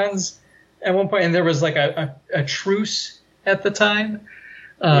Decepticons at one point, and there was like a truce at the time.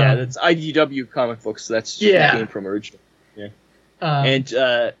 Yeah, that's IDW comic books. That's came from original. Yeah,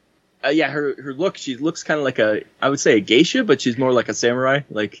 her look. She looks kind of like I would say a geisha, but she's more like a samurai.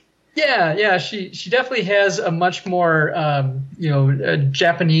 Like, yeah. She definitely has a much more a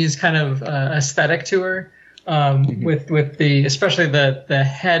Japanese kind of aesthetic to her. With the, especially the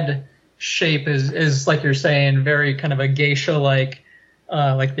head shape is like you're saying, very kind of a geisha like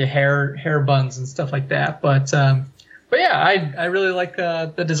the hair buns and stuff like that. But yeah, I really like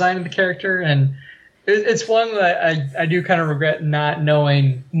the design of the character, and it's one that I do kind of regret not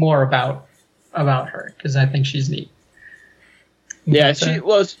knowing more about her, because I think she's neat. Yeah, she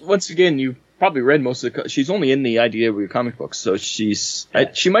was, once again, you probably read most of she's only in the IDW comic books, so she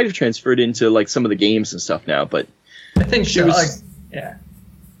might have transferred into like some of the games and stuff now, but I think she was,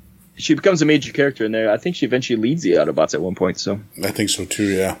 she becomes a major character in there. I think she eventually leads the Autobots at one point, so I think so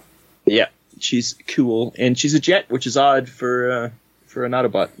too. Yeah, she's cool, and she's a jet, which is odd for an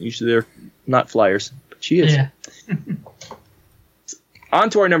Autobot. Usually they're not flyers, but she is. Yeah. On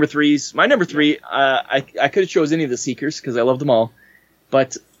to our number 3s. My number 3, I could have chose any of the Seekers because I love them all,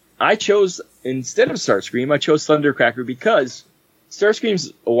 but I chose, instead of Starscream, I chose Thundercracker because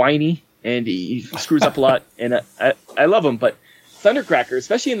Starscream's whiny and he screws up a lot, and I love him, but Thundercracker,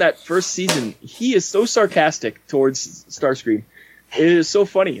 especially in that first season, he is so sarcastic towards Starscream. It is so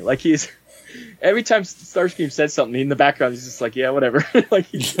funny. Like, every time Starscream says something in the background, he's just like, yeah, whatever. Like,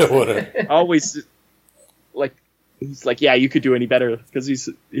 Whatever. Always, like, he's like, yeah, you could do any better, because he's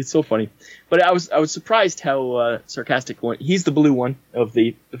so funny. But I was surprised how sarcastic he's the blue one of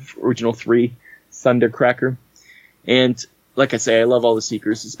the original 3, Thundercracker. And like I say, I love all the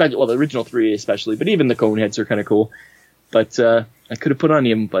Seekers, especially, well, the original 3 especially, but even the Coneheads are kind of cool. But I could have put on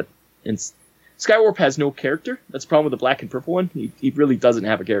him, but Skywarp has no character. That's the problem with the black and purple one. He really doesn't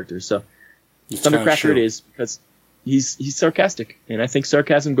have a character. So It's Thundercracker it is, because he's sarcastic, and I think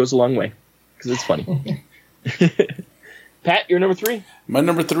sarcasm goes a long way because it's funny. Pat, your number 3? My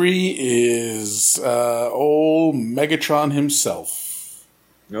number 3 is old Megatron himself.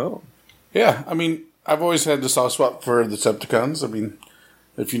 Oh. Yeah, I mean, I've always had the soft spot for the Decepticons. I mean,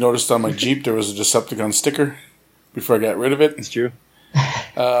 if you noticed on my Jeep, there was a Decepticon sticker before I got rid of it. It's true.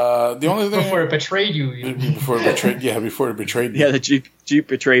 The only thing Before it betrayed you. before it betrayed me. Yeah, the Jeep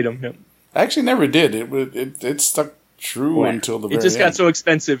betrayed him. Yep. I actually never did. It stuck true until the very end. It just got so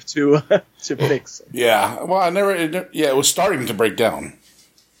expensive to fix. Yeah, well, it was starting to break down.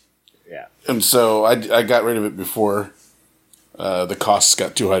 Yeah. And so I got rid of it before the costs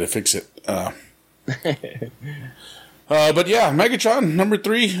got too high to fix it. But yeah, Megatron, number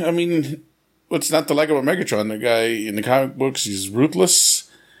 3. I mean, what's not to like about Megatron? The guy in the comic books, he's ruthless.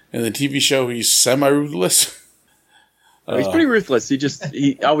 In the TV show, he's semi-ruthless. He's pretty ruthless.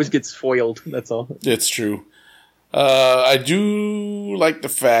 He always gets foiled. That's all. It's true. I do like the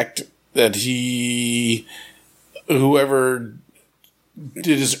fact that whoever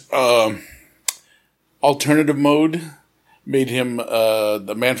did his alternative mode made him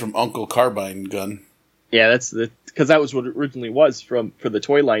the man from Uncle Carbine gun. Yeah, that's because that was what it originally was for the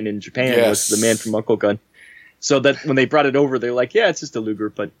toy line in Japan. Yes. Was the man from Uncle gun. So that when they brought it over, they're like, yeah, it's just a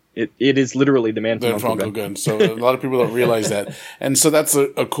Luger, but it is literally the man from Uncle gun. So a lot of people don't realize that, and so that's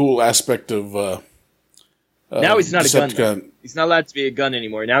a cool aspect of. Now he's not a gun. Decepticon. He's not allowed to be a gun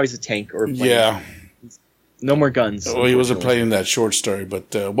anymore. Now he's a tank or a plane. Yeah. No more guns. Well, he wasn't playing that short story,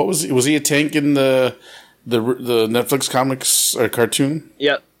 but what was he a tank in the Netflix comics or cartoon?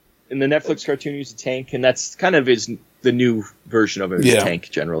 Yeah, in the Netflix cartoon, he's a tank, and that's kind of the new version of him. Yeah. A tank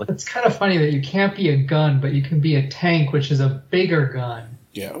generally. It's kind of funny that you can't be a gun, but you can be a tank, which is a bigger gun.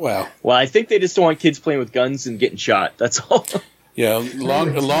 Yeah, well, I think they just don't want kids playing with guns and getting shot. That's all. Yeah,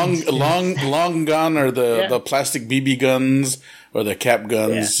 long gone are the plastic BB guns or the cap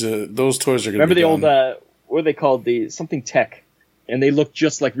guns. Yeah. Those toys are going to be Remember the old, what are they called? Something tech. And they looked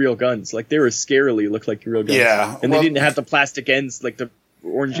just like real guns. Like, they were scarily looked like real guns. Yeah. And they didn't have the plastic ends, like the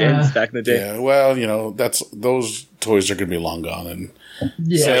orange ends back in the day. Yeah, well, those toys are going to be long gone. And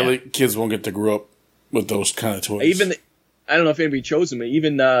sadly, kids won't get to grow up with those kind of toys. I don't know if anybody chose them.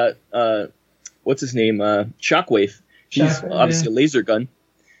 Even, what's his name? Shockwave. He's obviously a laser gun.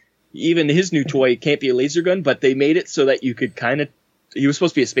 Even his new toy can't be a laser gun, but they made it so that you could he was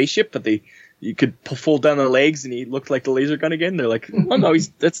supposed to be a spaceship, but you could fold down the legs and he looked like the laser gun again. They're like, oh no,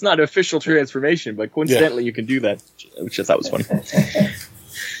 that's not an official transformation, but coincidentally you can do that, which I thought was funny.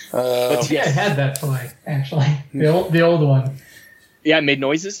 I had that toy, actually. The old one. Yeah, it made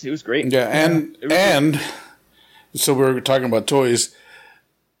noises. It was great. Yeah, and so we were talking about toys.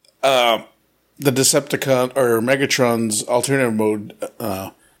 The Decepticon or Megatron's alternative mode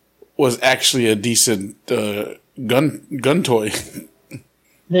was actually a decent gun toy.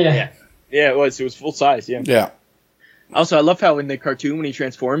 Yeah, it was. It was full size. Yeah. Yeah. Also, I love how in the cartoon when he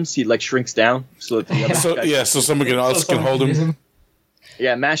transforms, he shrinks down so that the other so someone else can hold him.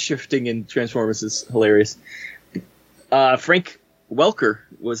 Yeah, mass shifting in Transformers is hilarious. Frank Welker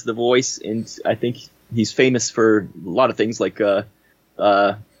was the voice, and I think he's famous for a lot of things like.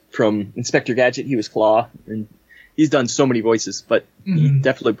 From Inspector Gadget, he was Claw, and he's done so many voices, but he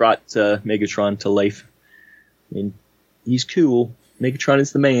definitely brought Megatron to life. I mean, he's cool. Megatron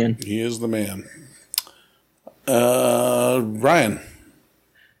is the man. He is the man. Ryan.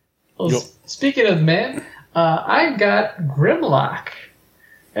 Well, speaking of men, I got Grimlock.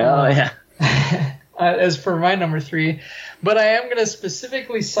 Oh, yeah. As for my number 3. But I am going to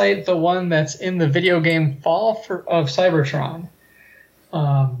specifically cite the one that's in the video game Fall of Cybertron.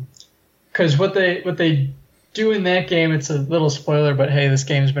 Because what they do in that game, it's a little spoiler, but hey, this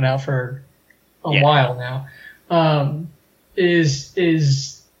game's been out for a while now.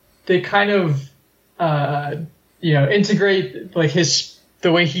 Is they kind of integrate like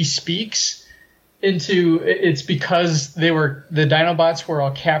the way he speaks into it's because the Dinobots were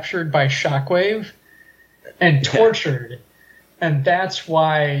all captured by Shockwave and tortured. And that's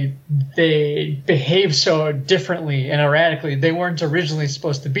why they behave so differently and erratically. They weren't originally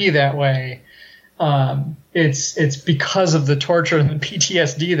supposed to be that way. It's because of the torture and the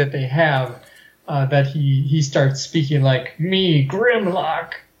PTSD that they have that he starts speaking like me,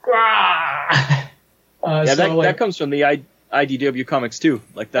 Grimlock. That comes from the IDW comics too.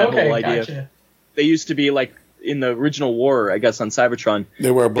 Like that whole idea. Gotcha. They used to be like in the original war, I guess, on Cybertron.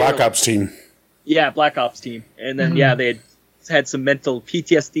 They were a Black Ops team. Yeah, Black Ops team, and then they had some mental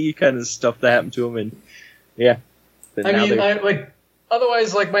PTSD kind of stuff that happened to him, and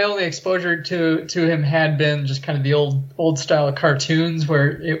otherwise, my only exposure to him had been just kind of the old style cartoons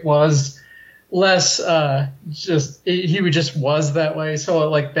where it was less he just was that way. So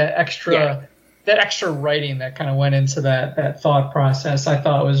like that extra writing that kind of went into that thought process, I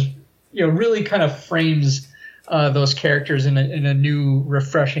thought was really kind of frames those characters in a new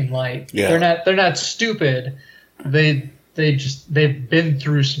refreshing light. Yeah. They're not stupid. They've been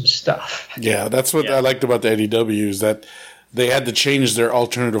through some stuff. Yeah, that's what I liked about the IDW is that they had to change their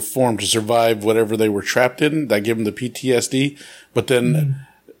alternative form to survive whatever they were trapped in. That gave them the PTSD, but then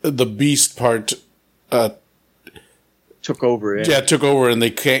the beast part took over. Yeah, took over, and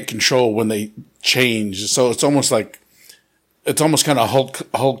they can't control when they change. So it's almost kind of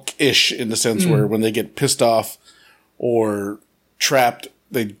Hulk-ish in the sense where when they get pissed off or trapped,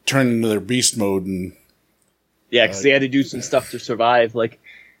 they turn into their beast mode and. Yeah, because they had to do some stuff to survive. Like,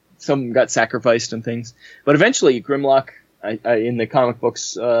 some got sacrificed and things. But eventually, Grimlock, in the comic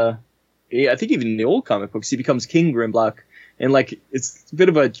books, I think even in the old comic books, he becomes King Grimlock. And, it's a bit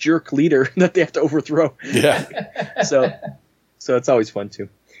of a jerk leader that they have to overthrow. Yeah. So it's always fun, too.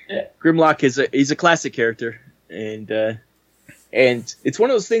 Yeah. Grimlock he's a classic character. And it's one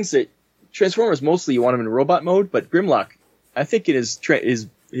of those things that Transformers, mostly you want him in robot mode, but Grimlock, I think in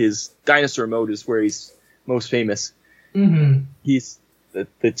his dinosaur mode is where he's most famous. Mm-hmm. He's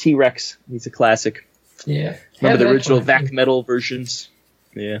the T-Rex. He's a classic. Yeah. Remember the original Vac Metal versions?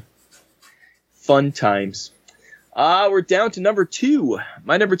 Yeah. Fun times. We're down to number 2.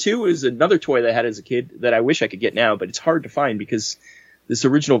 My number 2 is another toy that I had as a kid that I wish I could get now, but it's hard to find because this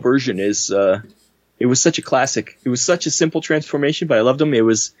original version is It was such a classic. It was such a simple transformation, but I loved him. It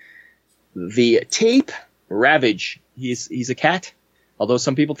was the Tape Ravage. He's a cat, although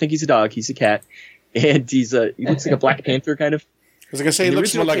some people think he's a dog. He's a cat, and he looks like a Black Panther kind of. I was gonna say he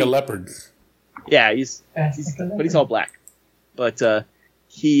looks more like a leopard. Yeah, but he's all black. But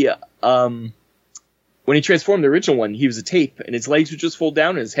when he transformed the original one, he was a tape, and his legs would just fold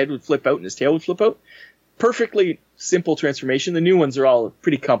down, and his head would flip out, and his tail would flip out. Perfectly simple transformation. The new ones are all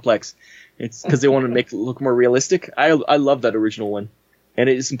pretty complex. It's because they want to make it look more realistic. I love that original one, and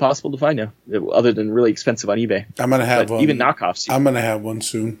it is impossible to find now, other than really expensive on eBay. I'm gonna have one. Even knockoffs. I'm gonna have one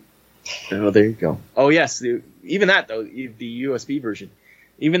soon. Oh, there you go. Oh yes, even that though, the USB version,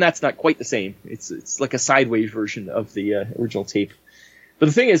 even that's not quite the same. It's like a sideways version of the original tape. But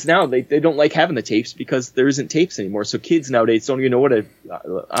the thing is, now they don't like having the tapes because there isn't tapes anymore. So kids nowadays don't even know what an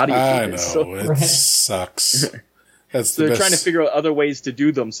audio tape is. I know, it sucks. So they're trying to figure out other ways to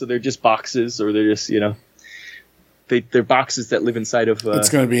do them. So they're just boxes, or they're just, they're boxes that live inside of. It's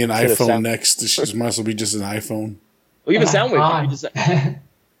going to be an iPhone next. It might as well be just an iPhone. Well, even Soundwave.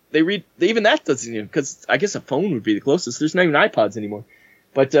 Even that doesn't even, because I guess a phone would be the closest. There's not even iPods anymore.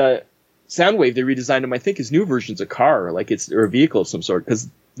 But Soundwave, they redesigned them, I think, as new versions of car, or a vehicle of some sort, because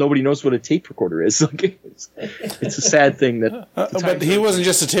nobody knows what a tape recorder is. It's a sad thing that. But he wasn't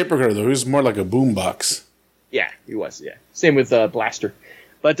just a tape recorder, though. He was more like a boombox. Yeah, he was. Yeah, same with Blaster.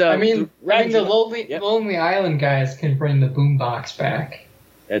 But the Lonely Island guys can bring the boombox back.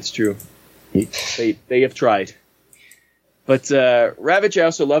 That's true. They have tried. But Ravage I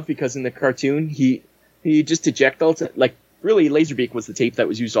also love because in the cartoon he just eject all the time. Like, really, Laserbeak was the tape that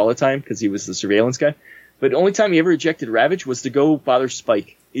was used all the time because he was the surveillance guy. But the only time he ever ejected Ravage was to go bother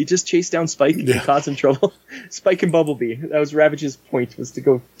Spike. He just chased down Spike and caused him trouble. Spike and Bumblebee. That was Ravage's point, was to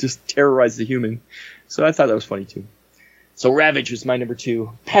go just terrorize the human. So I thought that was funny too. So Ravage was my number 2.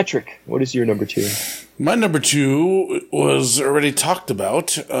 Patrick, what is your number 2? My number 2 was already talked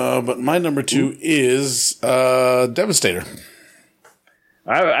about, but my number 2 is Devastator.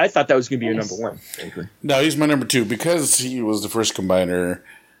 I thought that was going to be your number 1. Frankly. No, he's my number 2 because he was the first combiner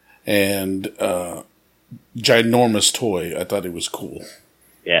and ginormous toy. I thought it was cool.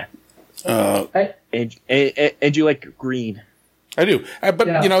 Yeah. And you like green. I do.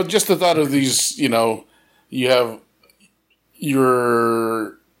 But, just the thought of these, you have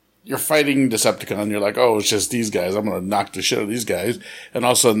you're fighting Decepticon. You're like, oh, it's just these guys. I'm going to knock the shit out of these guys. And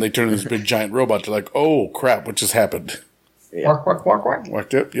all of a sudden they turn into this big giant robot. You're like, oh, crap, what just happened? Yeah. Walk.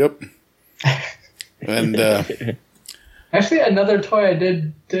 Walked up, yep. And actually, another toy I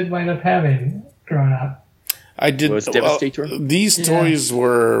did wind up having growing up. I did. Was Devastator? These toys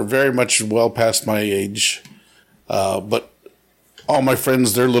were very much well past my age, but all my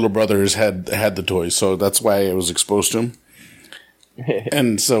friends, their little brothers had the toys, so that's why I was exposed to them.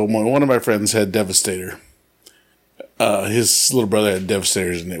 And so one of my friends had Devastator. His little brother had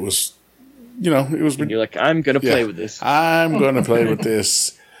Devastators, and it was. It was. And you're like, I'm going to play with this. I'm going to play with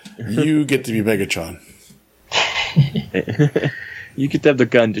this. You get to be Megatron. You get to have the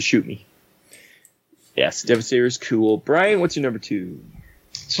gun to shoot me. Yes, Devastator is cool. Brian, what's your number 2?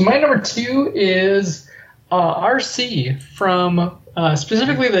 So my number 2 is RC from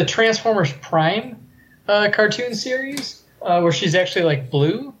specifically the Transformers Prime cartoon series, where she's actually like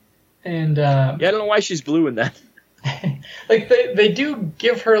blue. And I don't know why she's blue in that. Like they do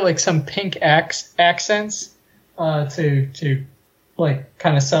give her like some pink accents to like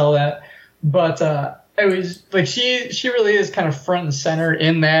kind of sell that, but it was like she really is kind of front and center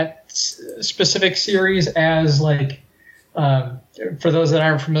in that specific series as like for those that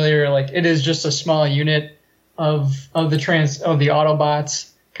aren't familiar, like it is just a small unit of the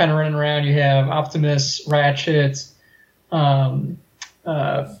Autobots kind of running around. You have Optimus, Ratchet, oh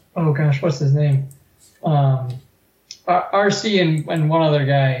gosh, what's his name? RC and one other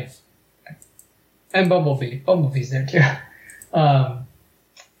guy, and Bumblebee. Bumblebee's there too. I'm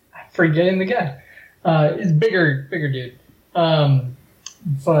forgetting the guy. He's bigger dude.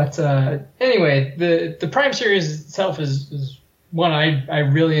 But anyway, the Prime series itself is one I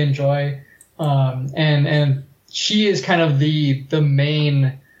really enjoy, and she is kind of the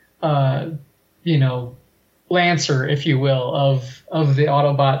main Lancer, if you will, of the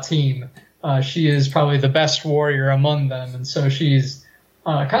Autobot team. She is probably the best warrior among them, and so she's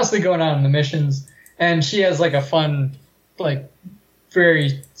constantly going out on the missions, and she has like a fun, like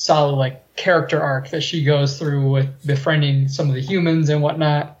very solid like character arc that she goes through with befriending some of the humans and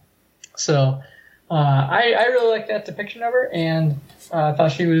whatnot. So I really like that depiction of her, and I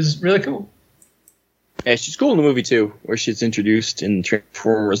thought she was really cool. Yeah, she's cool in the movie too, where she's introduced in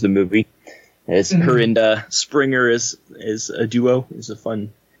Transformers the movie. As her and Springer is a duo, is a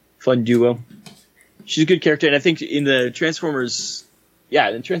fun duo. She's a good character, and I think in the Transformers,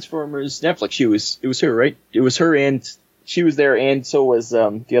 in Transformers Netflix, it was her, right? It was her, and she was there, and so was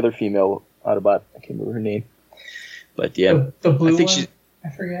the other female Autobot. I can't remember her name, but yeah, the blue I think one. I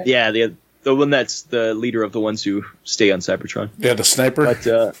forget. Yeah, the one that's the leader of the ones who stay on Cybertron. Yeah, the sniper.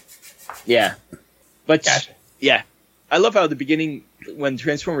 But Gotcha. yeah, I love how at the beginning when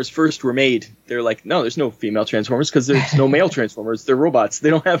Transformers first were made, they're like, no, there's no female Transformers because there's no male Transformers. They're robots. They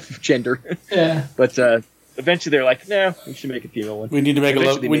don't have gender. Yeah. But eventually they're like, no, we should make a female one. We need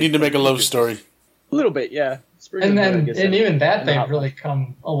to make a love story. A little bit, yeah. And even that they've really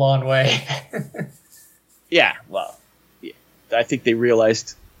come a long way. Yeah, well, yeah. I think they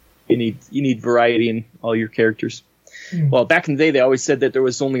realized you need variety in all your characters. Well, back in the day, they always said that there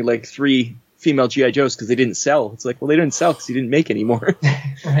was only like 3 female G.I. Joes because they didn't sell. It's like, well, they didn't sell because he didn't make any more.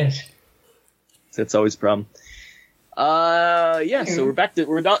 Right. So that's always a problem. So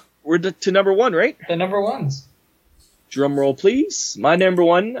we're to number 1, right? The number ones. Drum roll, please. My number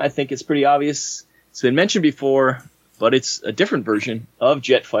 1, I think it's pretty obvious. It's been mentioned before, but it's a different version of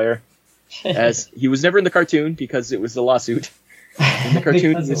Jetfire, as he was never in the cartoon because it was a lawsuit. In the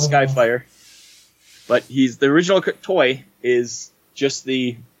cartoon, he's Skyfire. But the original toy is just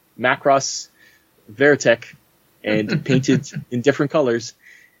the Macross Veritech and painted in different colors.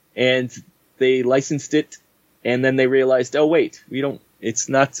 And they licensed it, and then they realized, oh wait, we can't have it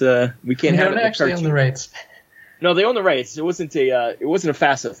in the actually cartoon. own the rights. No, they own the rights. It wasn't a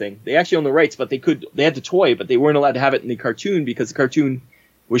FASA thing. They actually own the rights, but they had the toy, but they weren't allowed to have it in the cartoon because the cartoon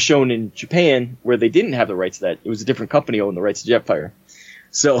was shown in Japan where they didn't have the rights to that. It was a different company owned the rights to Jetfire.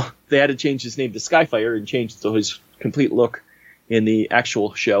 So they had to change his name to Skyfire and change his complete look in the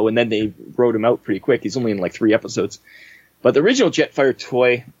actual show, and then they wrote him out pretty quick. He's only in like 3 episodes. But the original Jetfire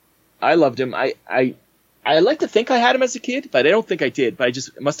toy, I loved him. I like to think I had him as a kid, but I don't think I did. But I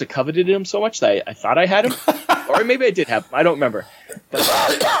just must have coveted him so much that I thought I had him. Or maybe I did have him. I don't remember. But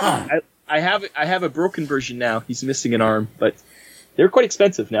I have a broken version now. He's missing an arm, but they're quite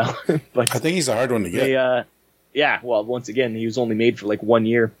expensive now. But I think he's a hard one to get. Well, once again, he was only made for like 1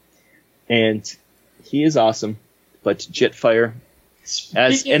 year. And he is awesome. But Jetfire,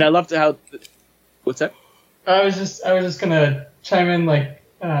 and I loved how... What's that? I was just gonna chime in, like,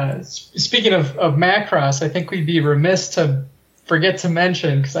 speaking of Macross, I think we'd be remiss to forget to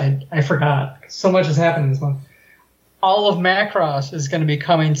mention, because I forgot, so much has happened this month. All of Macross is going to be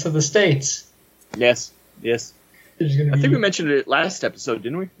coming to the States. Yes. I think we mentioned it last episode,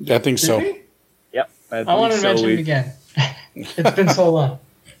 didn't we? I think so. Did we? Yep. I wanted to mention it again. It's been so long.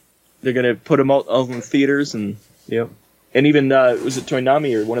 They're going to put them out in the theaters, and and even was it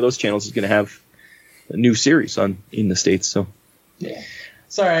Toonami or one of those channels is going to have a new series in the States. So yeah.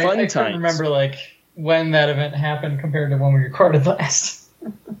 Sorry, I couldn't remember like when that event happened compared to when we recorded last.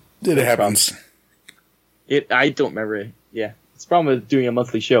 It happens. I don't remember it. Yeah, it's the problem with doing a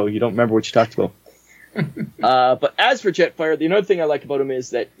monthly show. You don't remember what you talked about. But as for Jetfire, the another thing I like about him is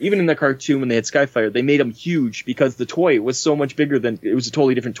that even in the cartoon when they had Skyfire, they made him huge because the toy was so much bigger than it was a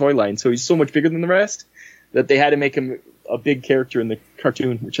totally different toy line. So he's so much bigger than the rest that they had to make him a big character in the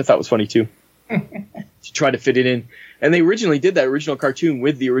cartoon, which I thought was funny too. To try to fit it in. And they originally did that original cartoon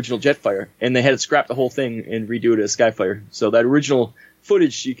with the original Jetfire, and they had to scrap the whole thing and redo it as Skyfire. So that original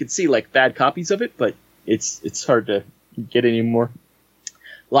footage, you could see like bad copies of it, but it's hard to get any more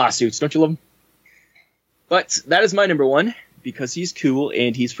lawsuits. Don't you love them? But that is my number 1 because he's cool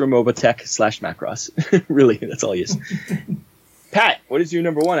and he's from Robotech / Macross. Really, that's all he is. Pat, what is your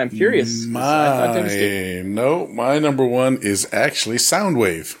number 1? I'm curious. My number 1 is actually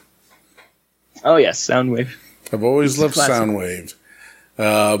Soundwave. Oh yes, Soundwave. I've always loved Soundwave.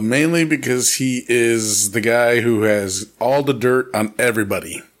 Mainly because he is the guy who has all the dirt on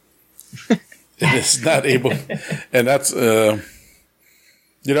everybody. And is not able, and that's and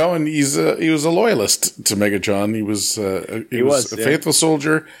he was a loyalist to Megatron. He was a faithful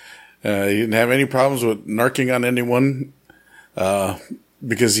soldier. He didn't have any problems with narking on anyone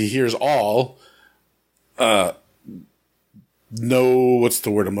because he hears all. No, what's the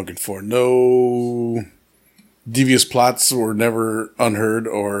word I'm looking for? No devious plots were never unheard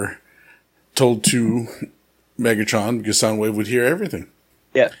or told to Megatron because Soundwave would hear everything.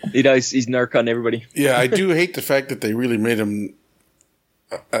 Yeah, he does. He's narc on everybody. Yeah, I do hate the fact that they really made him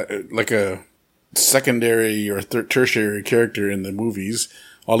like a secondary or tertiary character in the movies.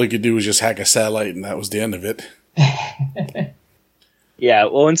 All he could do was just hack a satellite, and that was the end of it. Yeah,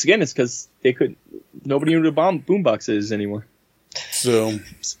 well, once again, it's because nobody knew what a boombox is anymore. So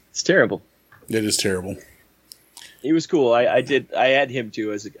it's terrible. It is terrible. He was cool. I had him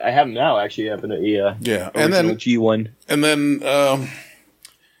too. I have him now. Actually, I have an and then G1. And then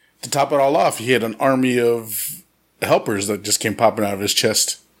to top it all off, he had an army of helpers that just came popping out of his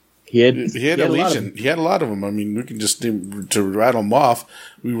chest. He had a legion. He had a lot of them. I mean, we can just to rattle them off.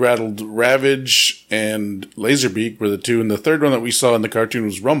 We rattled Ravage and Laserbeak were the two, and the third one that we saw in the cartoon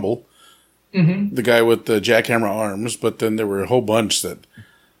was Rumble, the guy with the jackhammer arms. But then there were a whole bunch that,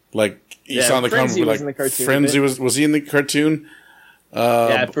 like you saw in the comic, like Frenzy was he in the cartoon?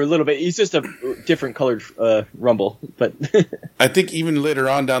 Yeah, for a little bit. He's just a different colored Rumble, but I think even later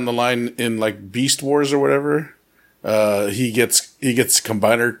on down the line in like Beast Wars or whatever, he gets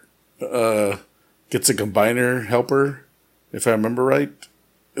combiner. Gets a combiner helper, if I remember right.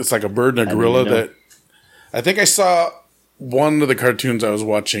 It's like a bird and a gorilla that... I think I saw one of the cartoons I was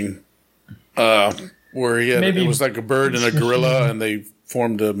watching where it was like a bird and a gorilla, and they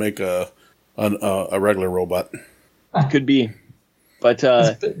formed to make a regular robot. Could be. But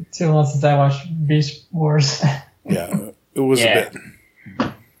it's been too long since I watched Beast Wars. Yeah, it was a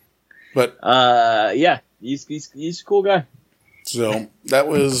bit. But yeah, he's a cool guy. So that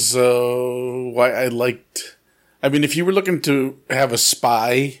was why I liked... I mean, if you were looking to have a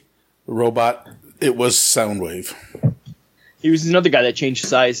spy robot, it was Soundwave. He was another guy that changed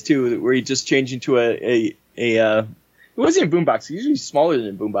size, too, where he just changed into a he wasn't a boombox. He was usually smaller than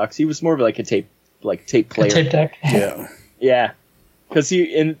a boombox. He was more of like a tape player. A tape deck. Yeah. Yeah. Because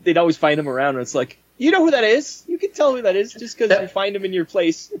they'd always find him around, and it's like, you know who that is? You can tell who that is just because you find him in your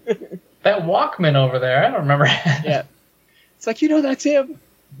place. That Walkman over there, I don't remember. Yeah. It's like, you know, that's him.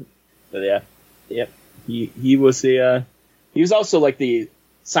 But yeah. He was also like the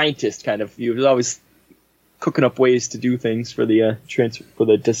scientist kind of. He was always cooking up ways to do things for the for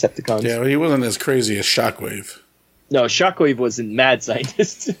the Decepticons. Yeah, he wasn't as crazy as Shockwave. No, Shockwave was a mad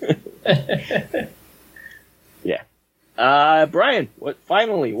scientist. Yeah. Brian,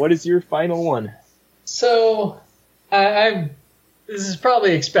 what is your final one? So, this is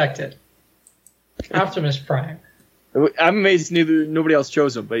probably expected. Optimus Prime. I'm amazed nobody else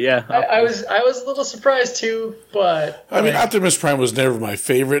chose him, but yeah. I was a little surprised too, but I mean, Optimus Prime was never my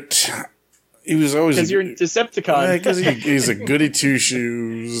favorite. He was always because you're a Decepticon. Because he's a goody two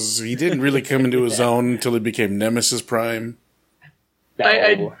shoes. He didn't really come into his own until he became Nemesis Prime.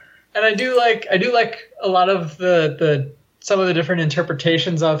 I do like a lot of the some of the different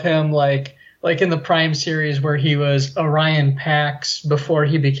interpretations of him, like in the Prime series where he was Orion Pax before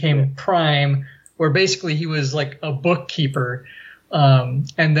he became Prime, where basically he was like a bookkeeper, and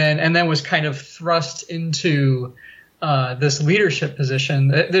then was kind of thrust into this leadership position.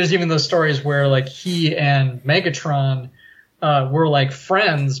 There's even those stories where like he and Megatron were like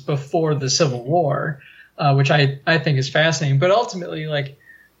friends before the Civil War, which I think is fascinating. But ultimately, like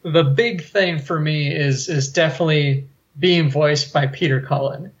the big thing for me is definitely being voiced by Peter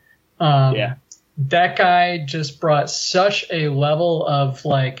Cullen. That guy just brought such a level of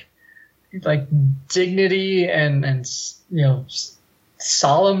like dignity and you know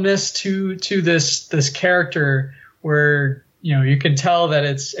solemnness to this character, where you know you can tell that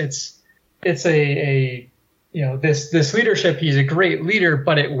it's a you know this leadership. He's a great leader,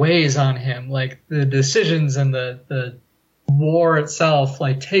 but it weighs on him. Like the decisions and the war itself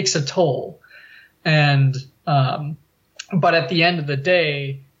like takes a toll, and but at the end of the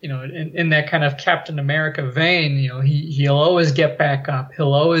day, you know, in that kind of Captain America vein, you know, he'll always get back up.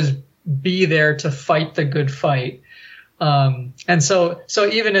 He'll always be there to fight the good fight. And so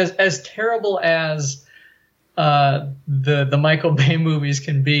even as terrible as the Michael Bay movies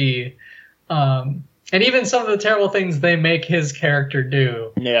can be, and even some of the terrible things they make his character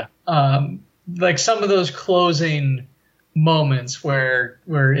do. Yeah. Like some of those closing moments where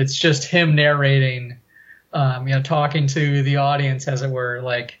it's just him narrating, you know, talking to the audience, as it were,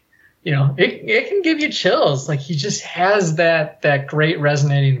 like, you know, it can give you chills. Like he just has that great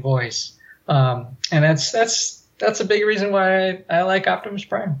resonating voice. And that's a big reason why I like Optimus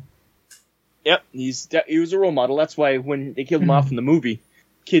Prime. Yep. He was a role model. That's why when they killed him off in the movie,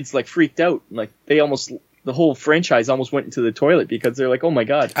 kids like freaked out. Like the whole franchise almost went into the toilet because they're like, oh my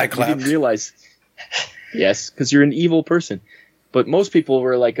God, I didn't realize. Yes. Cause you're an evil person. But most people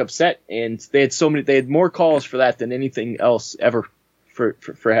were like upset, and they had more calls for that than anything else ever for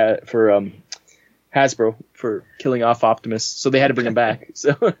Hasbro for killing off Optimus. So they had to bring him back.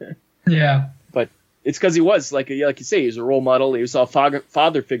 So yeah, but it's because he was like you say, he was a role model. He was a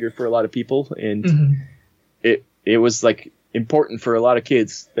father figure for a lot of people, and it was like important for a lot of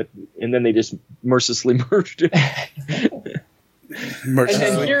kids. And then they just mercilessly murdered him.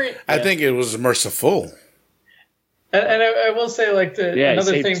 Mercilessly, I think it was merciful. And I will say, like,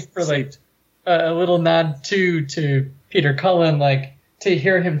 another thing for like a little nod to Peter Cullen, like to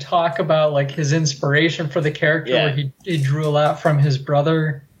hear him talk about like his inspiration for the character, where he drew a lot from his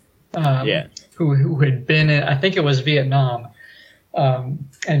brother, who had been in, I think it was Vietnam,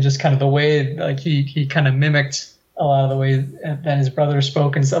 and just kind of the way like he kind of mimicked a lot of the way that his brother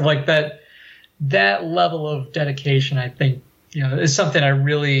spoke and stuff like that. That level of dedication, I think, is something I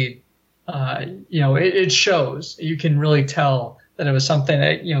really, it shows. You can really tell that it was something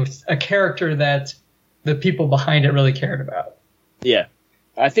that, a character that the people behind it really cared about. Yeah.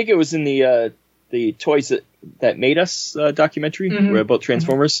 I think it was in the Toys That Made Us documentary about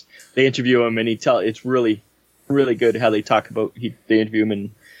Transformers. They interview him, and it's really, really good how they talk about, they interview him,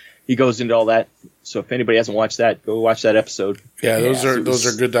 and he goes into all that. So if anybody hasn't watched that, go watch that episode. Yeah, those are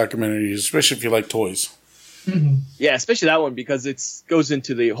good documentaries, especially if you like toys. Mm-hmm. Yeah, especially that one, because it goes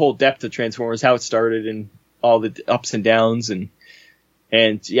into the whole depth of Transformers, how it started, and all the ups and downs, and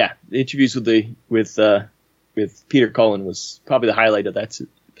yeah, the interviews with Peter Cullen was probably the highlight of that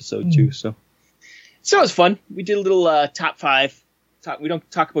episode too. So it was fun. We did a little top 5. We don't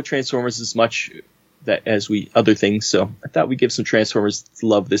talk about Transformers as much as we other things, so I thought we'd give some Transformers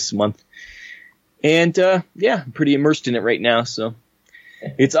love this month. And I'm pretty immersed in it right now, so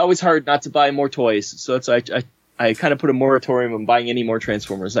it's always hard not to buy more toys. So it's I kind of put a moratorium on buying any more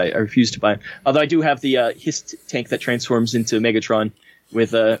Transformers. I refuse to buy them. Although I do have the Hist tank that transforms into Megatron with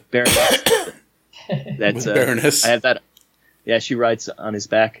Baroness. That's Baroness. I have that. Yeah, she rides on his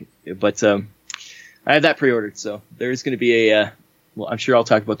back. But I have that pre-ordered, so there is going to be a. Well, I'm sure I'll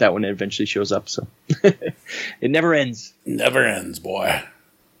talk about that when it eventually shows up. So it never ends. Never ends, boy.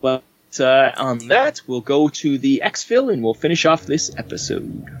 Well, on that, we'll go to the Exfil and we'll finish off this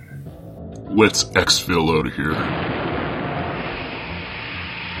episode. Let's Exfil out of here.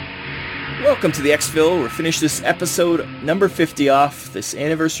 Welcome to the Exfil. We're finished this episode number 50 off, this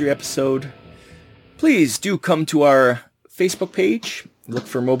anniversary episode. Please do come to our Facebook page. Look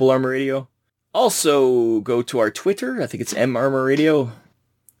for Mobile Armor Radio. Also, go to our Twitter. I think it's M Armor Radio.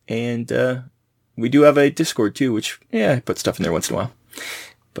 And we do have a Discord, too, which, I put stuff in there once in a while.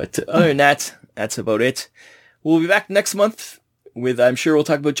 But other than that, that's about it. We'll be back next month with, I'm sure we'll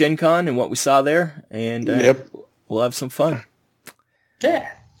talk about Gen Con and what we saw there. And we'll have some fun. Yeah.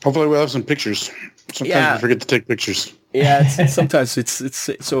 Hopefully we'll have some pictures. Sometimes we forget to take pictures. Yeah, sometimes it's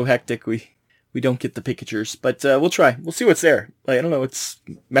so hectic we don't get the pictures, but we'll try. We'll see what's there. Like, I don't know, it's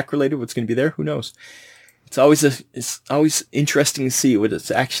mech related. What's going to be there? Who knows? It's always interesting to see what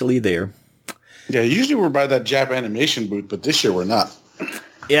is actually there. Yeah, usually we're by that Jap animation booth, but this year we're not.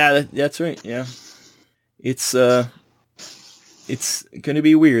 Yeah, that's right. Yeah, it's going to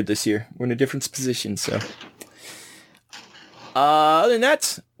be weird this year. We're in a different position, so. Other than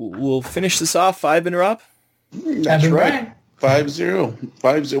that, we'll finish this off. 5 in a row. That's right. 5-0.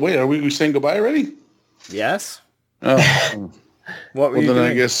 5-0. Wait, are we saying goodbye already? Yes. Oh. What were you then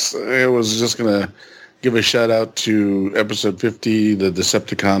doing? I guess I was just going to give a shout out to episode 50, the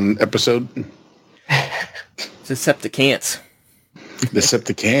Decepticon episode. Decepticants.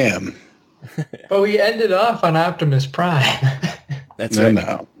 Decepticam. But we ended off on Optimus Prime. That's right.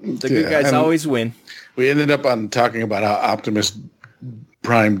 No. The good guys always win. We ended up on talking about how Optimus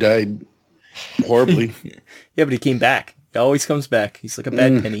Prime died horribly. Yeah, but he came back. He always comes back. He's like a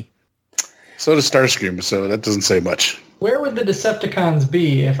bad penny. So does Starscream, so that doesn't say much. Where would the Decepticons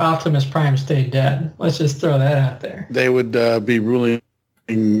be if Optimus Prime stayed dead? Let's just throw that out there. They would be ruling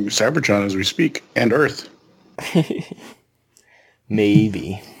Cybertron as we speak, and Earth.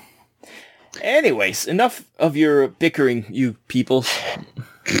 Maybe. Anyways, enough of your bickering, you people.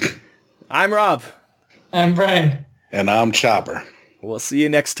 I'm Rob. I'm Brian. And I'm Chopper. We'll see you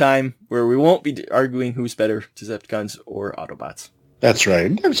next time, where we won't be arguing who's better, Decepticons or Autobots. That's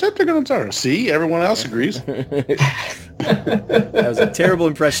right. Decepticons are. See, everyone else agrees. That was a terrible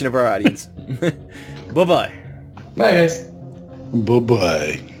impression of our audience. Bye-bye. Bye, guys.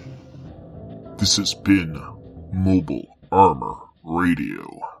 Bye-bye. This has been Mobile Armor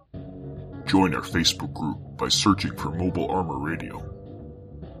Radio. Join our Facebook group by searching for Mobile Armor Radio.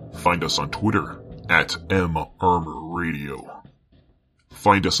 Find us on Twitter at @MArmorRadio.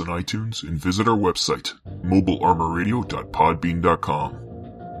 Find us on iTunes and visit our website,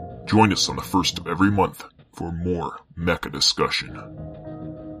 mobilearmorradio.podbean.com. Join us on the first of every month for more mecha discussion.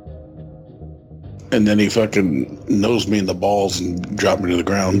 And then he fucking nosed me in the balls and dropped me to the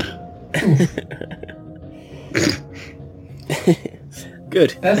ground.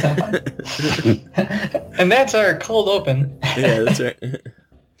 Good. That's not fun. And that's our cold open. Yeah, that's right.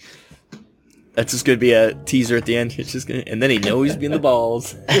 That's just going to be a teaser at the end. It's just gonna, and then he knows he's being the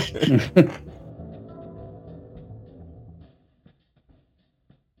balls.